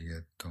ऑस्ट्रेलिया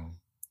तो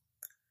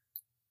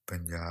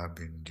पंजाब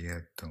इंडिया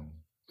तो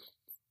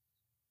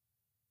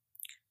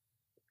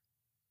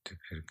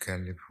फिर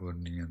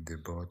कैलिफोर्निया के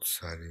बहुत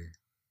सारे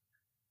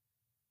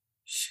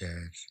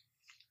शहर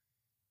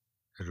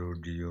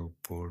rodeo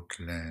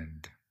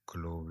Portland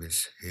Clovis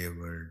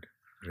Hayward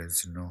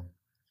Fresno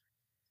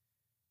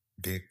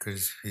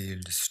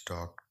Bakersfield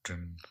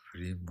Stockton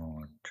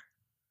Fremont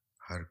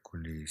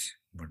Hercules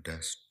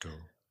मोडेस्टो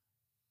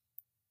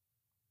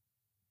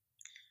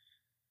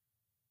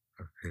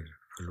और फिर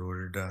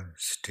फ्लोरिडा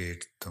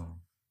स्टेट तो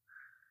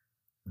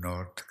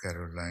नॉर्थ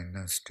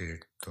कैरोलिना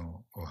स्टेट तो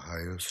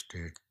ओहायो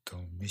स्टेट तो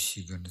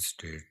मिशिगन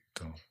स्टेट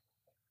तो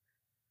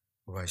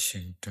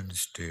वाशिंगटन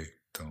स्टेट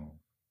तो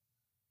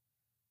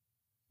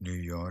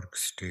न्यूयॉर्क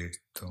स्टेट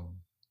तो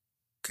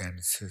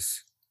कैंसस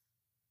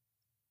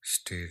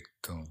स्टेट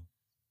तो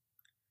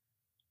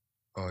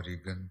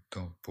ऑरिगन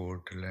तो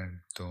पोर्टलैंड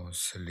तो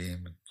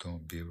सलीम तो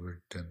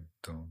बीवर्टन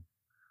तो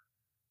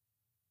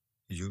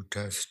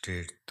यूटा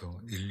स्टेट तो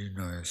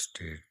इलिनॉय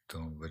स्टेट तो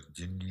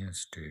वर्जीनिया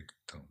स्टेट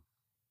तो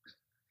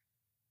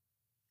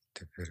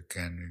फिर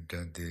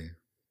कैनेडा दे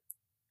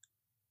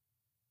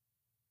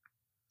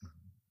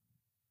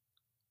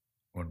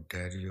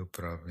ओंटारियो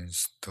प्रोविंस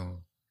तो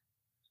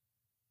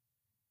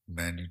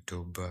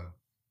मैनिटोबा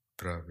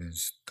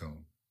प्रोविंस तो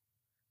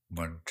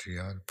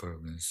मॉन्ट्रियल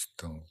प्रोविंस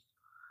तो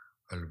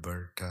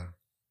अल्बर्टा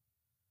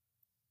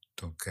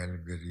तो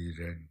कैलगरी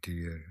रेड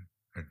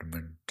डियर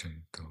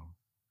एडमंटन तो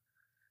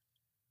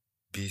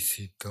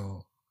बीसी तो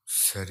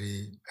सरी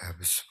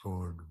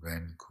एब्सफोर्ड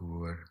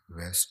Vancouver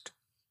waste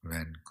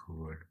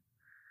Vancouver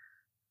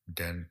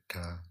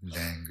delta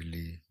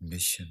Langley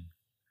mission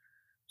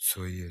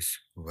सोयस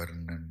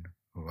Vernon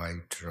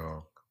white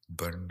rock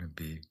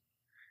Burnaby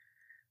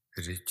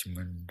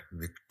Richmond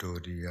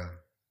Victoria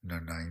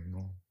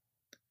ननाइमो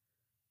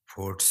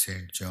fort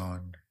Saint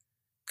John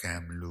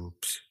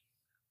Kamloops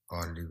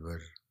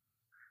Oliver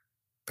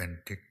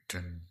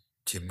पेंटिक्टन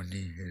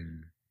chimney हिल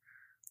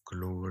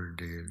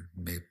क्लोवरडेल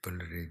maple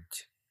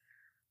ridge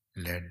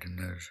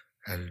लेडनर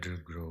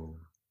Elder Grove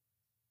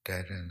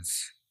Terrence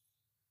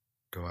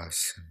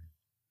Tauson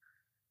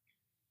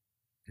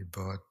ये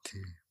बहुत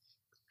ही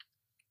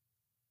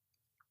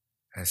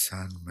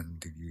एहसान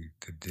मंदगी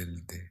ते दिल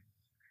दे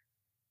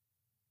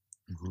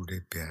गूढ़े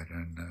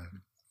प्यारा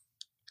नाल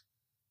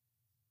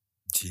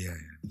जी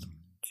आया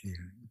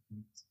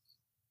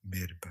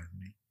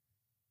मेहरबानी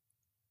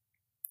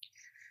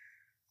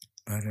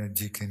महाराज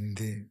जी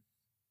कहते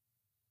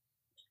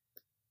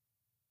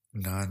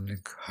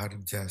नानक हर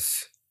जस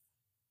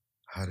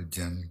हर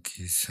जन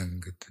की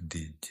संगत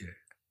दीजिए।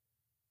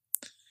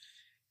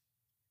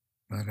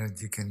 महाराज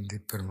जी कहते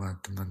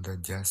परमात्मा का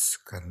जस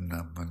करना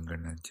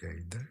मंगना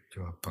चाहिए जो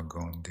आप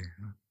गाते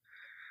हैं।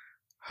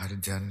 हर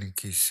जन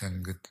की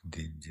संगत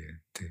दीजिए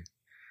ते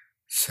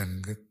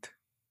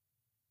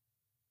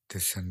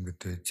संगत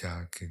विच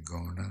आके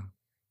गाना।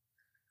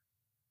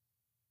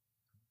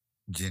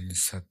 जिन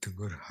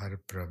सतगुर हर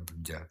प्रभ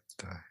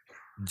जाता है।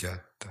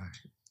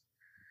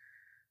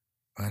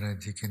 महाराज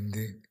जी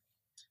कहते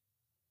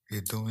ये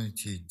दोवें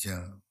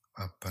चीज़ां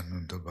आपां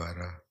नूं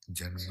दोबारा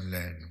जन्म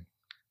लैण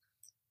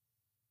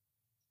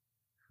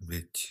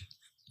विच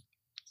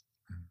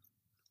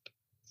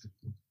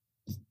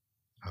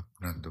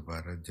अपना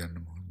दोबारा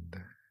जन्म हुंदा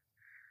है।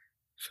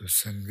 सो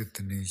संगत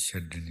नहीं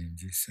छड्डनी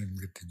जी,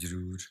 संगत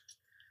जरूर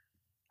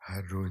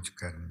हर रोज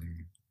करनी।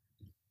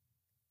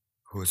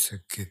 हो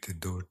सके तो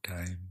 2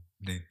 टाइम,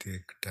 नहीं तो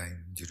 1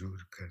 टाइम जरूर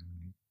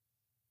करनी।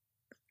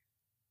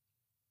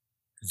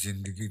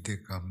 जिंदगी दे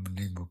काम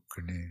नहीं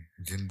मुकने,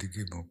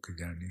 जिंदगी मुक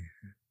जानी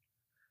है।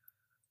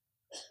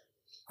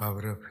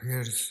 Our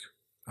affairs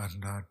are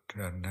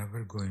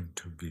never going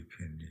to be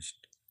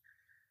finished.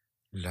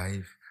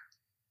 Life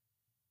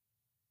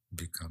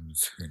becomes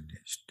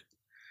finished.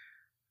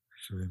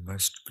 So we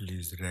must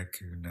please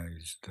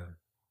recognize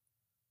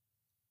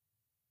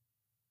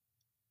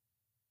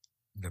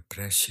the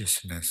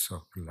preciousness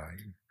of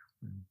life.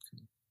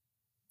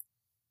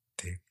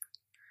 Take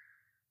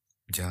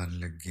जान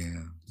लगे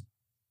हैं।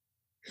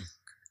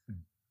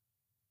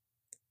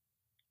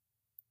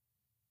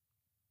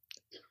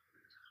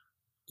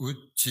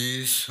 ਉੱਚੀ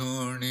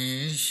ਸੋਹਣੀ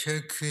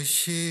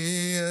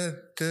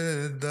ਸ਼ਖਸੀਅਤ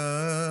ਦਾ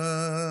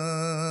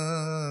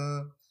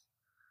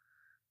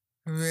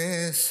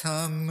ਵੇ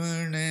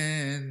ਸਾਹਮਣੇ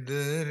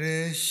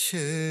ਦ੍ਰਿਸ਼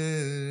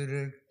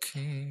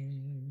ਰੱਖੀ।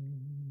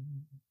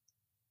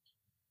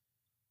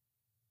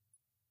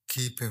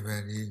 Keep a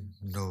very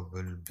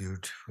noble,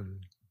 beautiful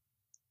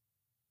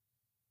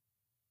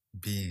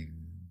being.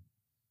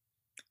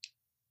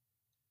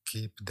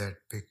 Keep that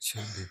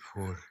picture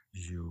before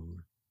you,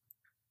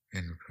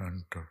 in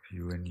front of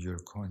you, in your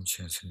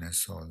consciousness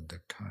all the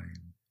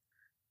time.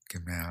 कि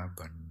मैं आ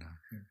बनना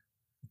है।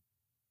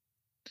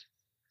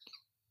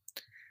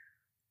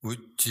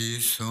 ਉੱਚੀ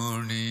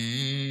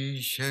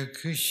ਸੋਹਣੀ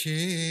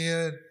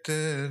ਸ਼ਖਸੀਅਤ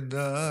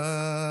ਦਾ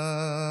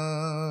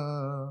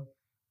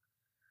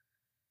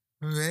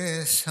ਵੇ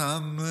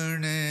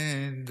ਸਾਹਮਣੇ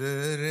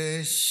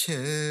ਦ੍ਰਿਸ਼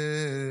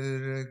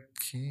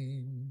ਰੱਖੀ।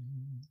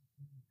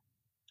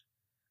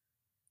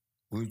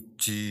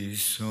 ਉੱਚੀ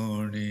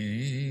ਸੋਹਣੀ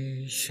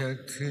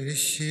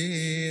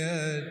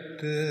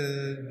ਸ਼ਖਸੀਅਤ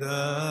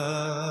ਦਾ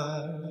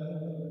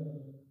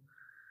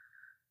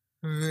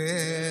ਵੇ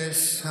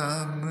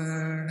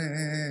ਸਾਹਮਣੇ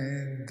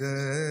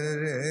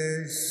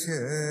ਦ੍ਰਿਸ਼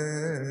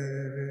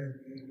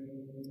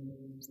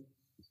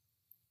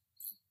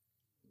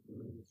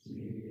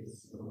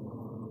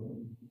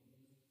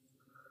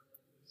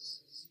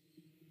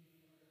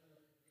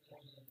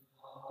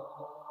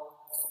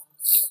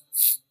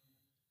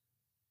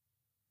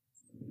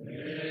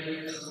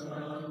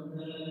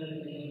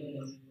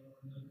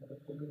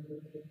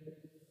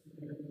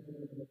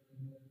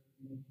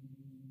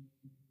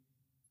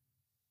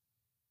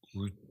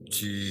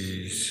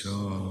ਉੱਚੀ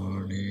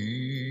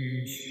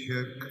ਸੋਹਣੀ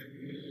ਸ਼ਖ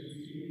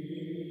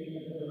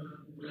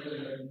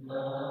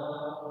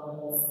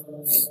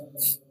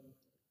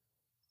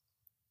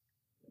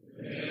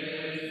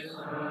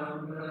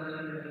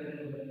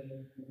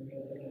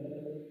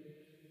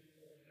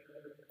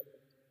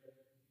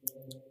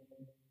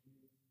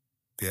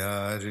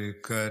प्यार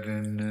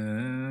करन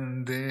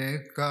दे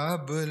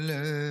काबिल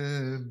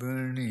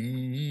बनी।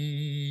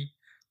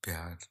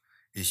 प्यार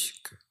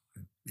इश्क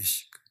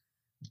इश्क।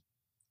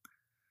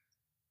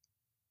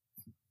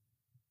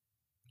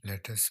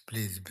 Let us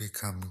please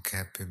become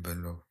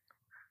capable of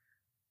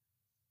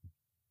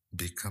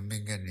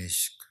becoming an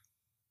ishq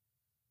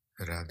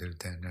rather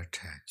than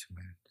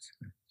attachment.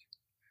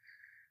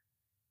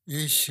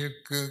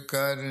 इश्क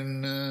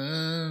करन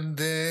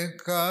दे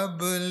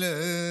काबिल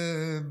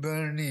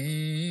बनी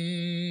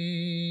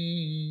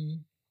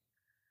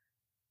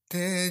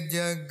ते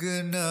जग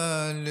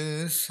नाल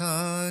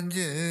सांझ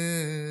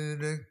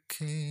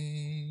रखी।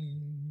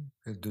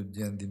 फिर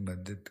दूजियां दी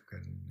मदद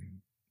करनी।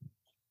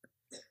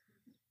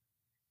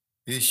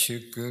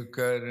 इश्क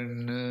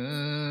करन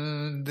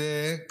दे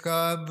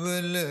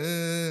काबिल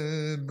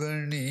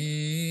बनी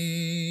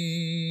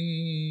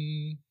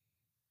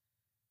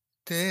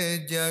ते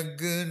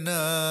जग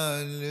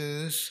नाल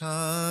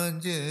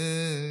सांझ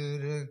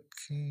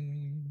रखी।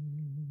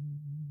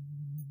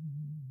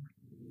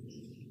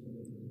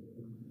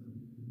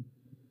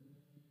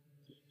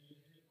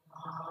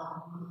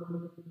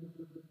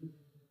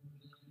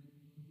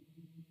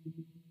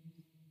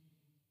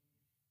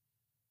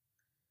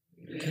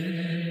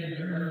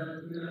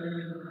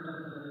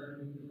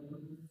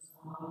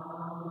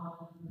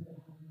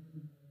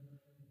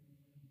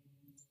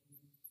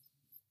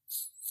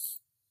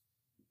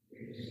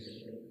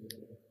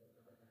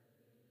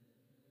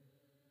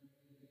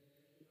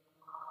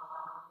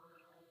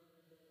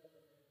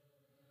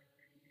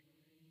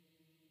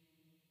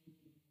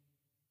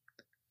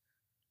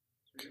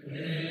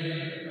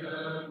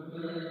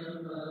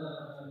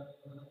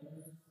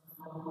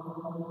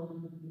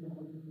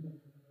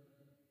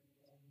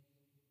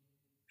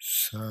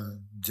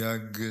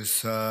 जग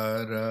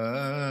सारा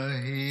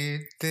ही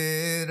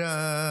तेरा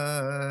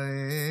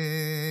है,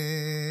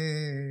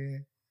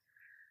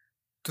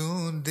 तू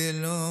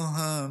दिलों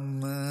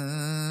हम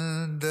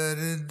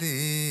दर्दी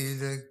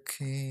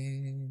रखी।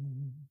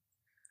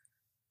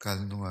 कल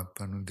नूं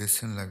आपां नूं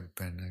दिसन लग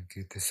पैना कि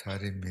ते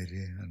सारे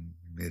मेरे हन,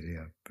 मेरे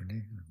अपने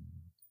हन।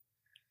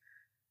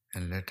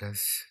 And let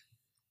us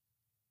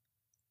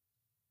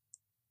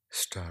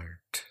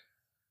start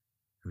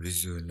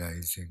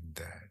visualizing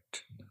that.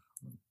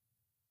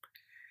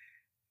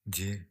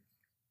 जे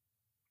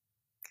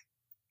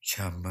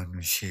शामां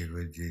नूं 6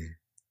 बजे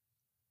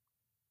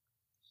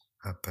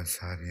आपां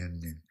सारियां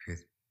ने फिर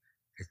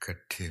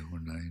इकट्ठे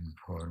होना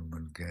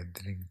इनफॉर्मल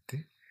गैदरिंग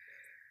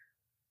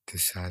ते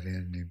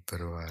सारियां ने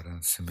परिवारां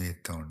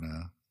समेत आउणा।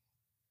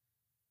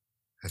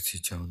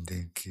 असीं चाहुंदे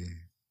कि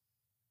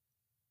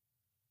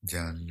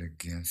जान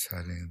लग्गियां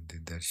सारियां दे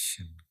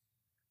दर्शन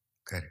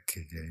करके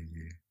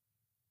जाइए,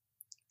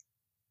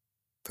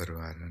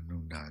 परिवारां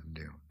नूं नाल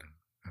लिआउणा।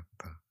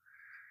 आपां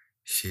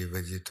 6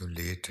 बजे तो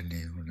लेट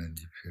नहीं होना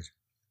जी, फिर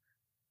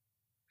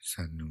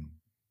सानू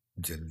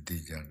जल्दी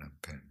जाना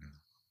पैना।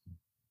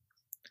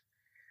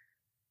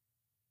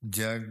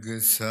 जग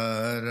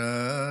सारा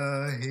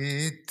ही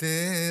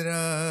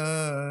तेरा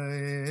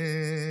है,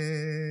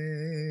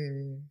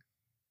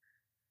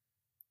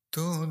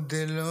 तू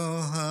दिलों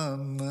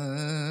हम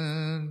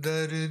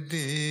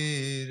दर्दी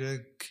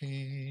रखी।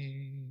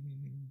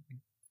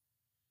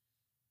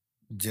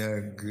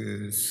 जग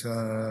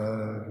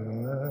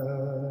सारा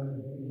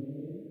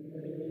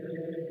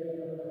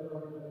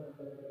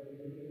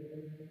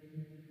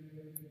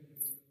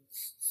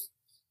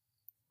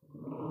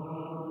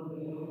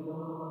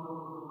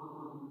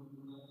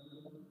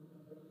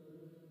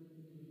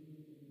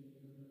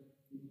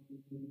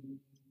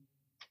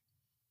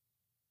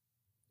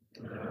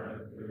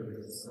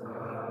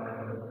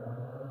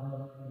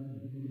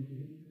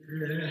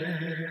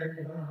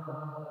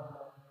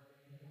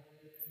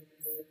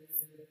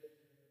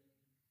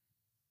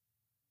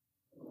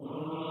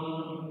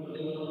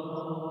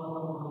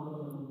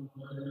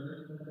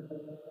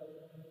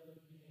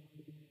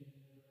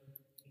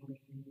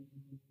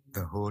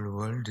The whole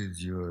world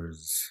is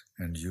yours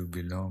and you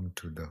belong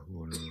to the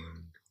whole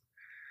world.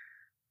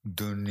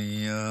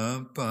 दुनिया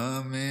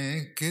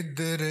पामें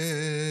किधर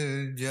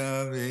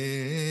जावे,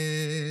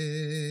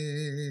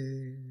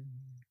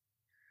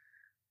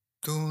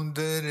 तू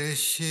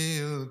दर्श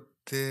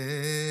उत्ते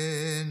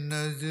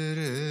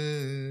नजर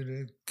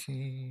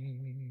रखी।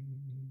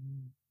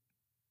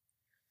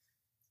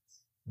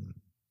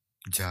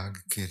 जाग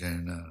के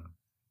रहना,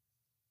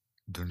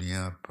 दुनिया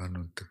आपां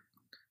नूं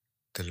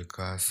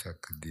तलका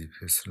सकदी,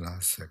 फिसला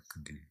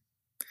सकदी,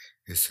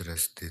 इस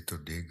रस्ते तो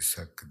डेग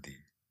सकदी,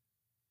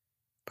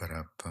 पर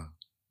आपां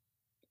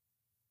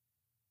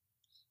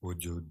वो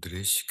जो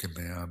दृश्य कि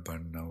मैं आ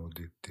बनना वो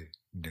देते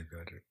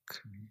निगाह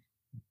रखनी।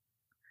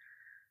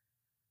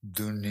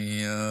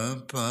 दुनिया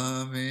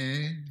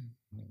पावें,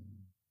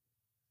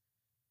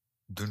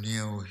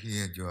 दुनिया वही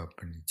है जो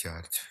अपनी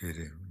चार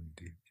चफेरे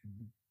हुंदी।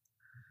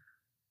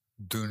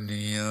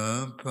 दुनिया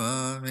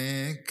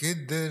पावें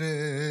किधर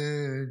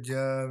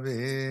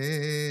जावे,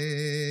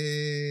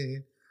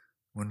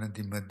 उन्हां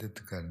दी मदद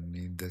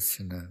करनी,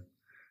 दसना,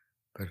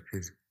 पर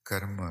फिर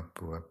कर्म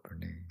आपो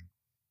अपने।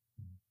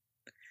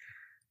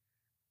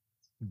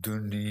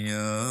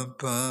 दुनिया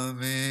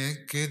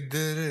पावें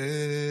किधर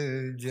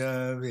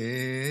जावे,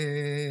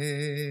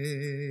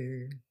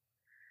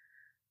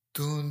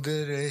 तू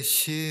दर्श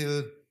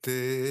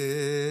उत्ते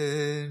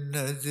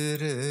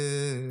नजर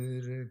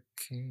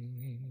रखी।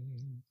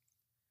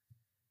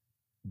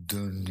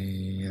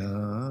 दुनिया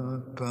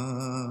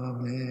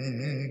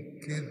पावें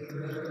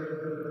किधर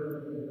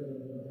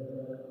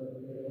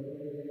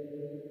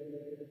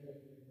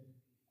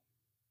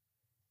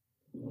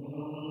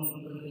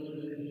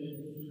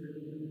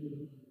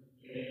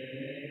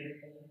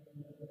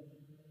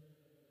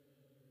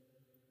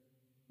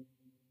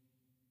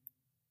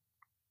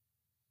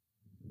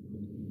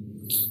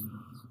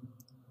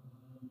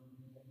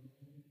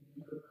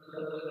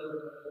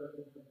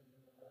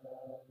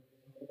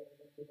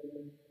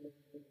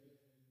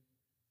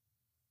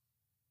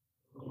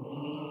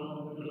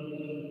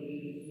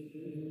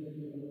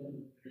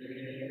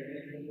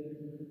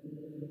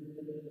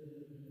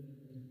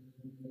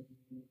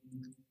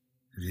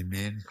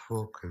remain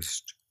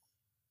focused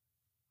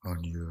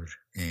on your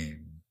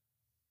aim.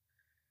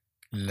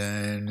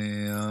 लेने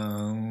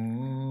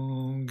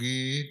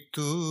आऊंगी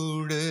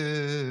तूड़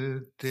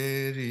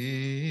तेरी,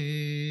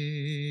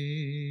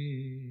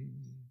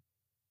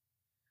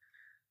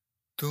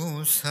 तू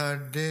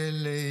साडे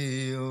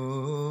लियो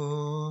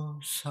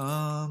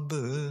सांभ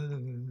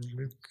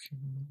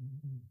रखी।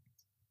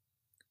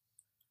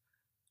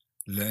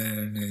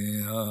 लेने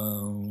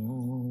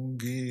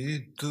आऊंगी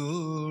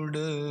तूड़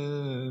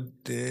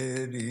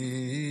तेरी,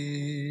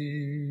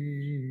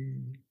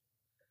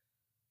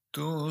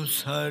 तू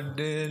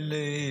साडे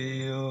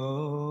लियो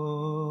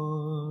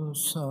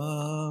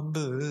सांभ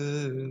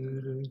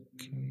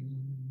रखी।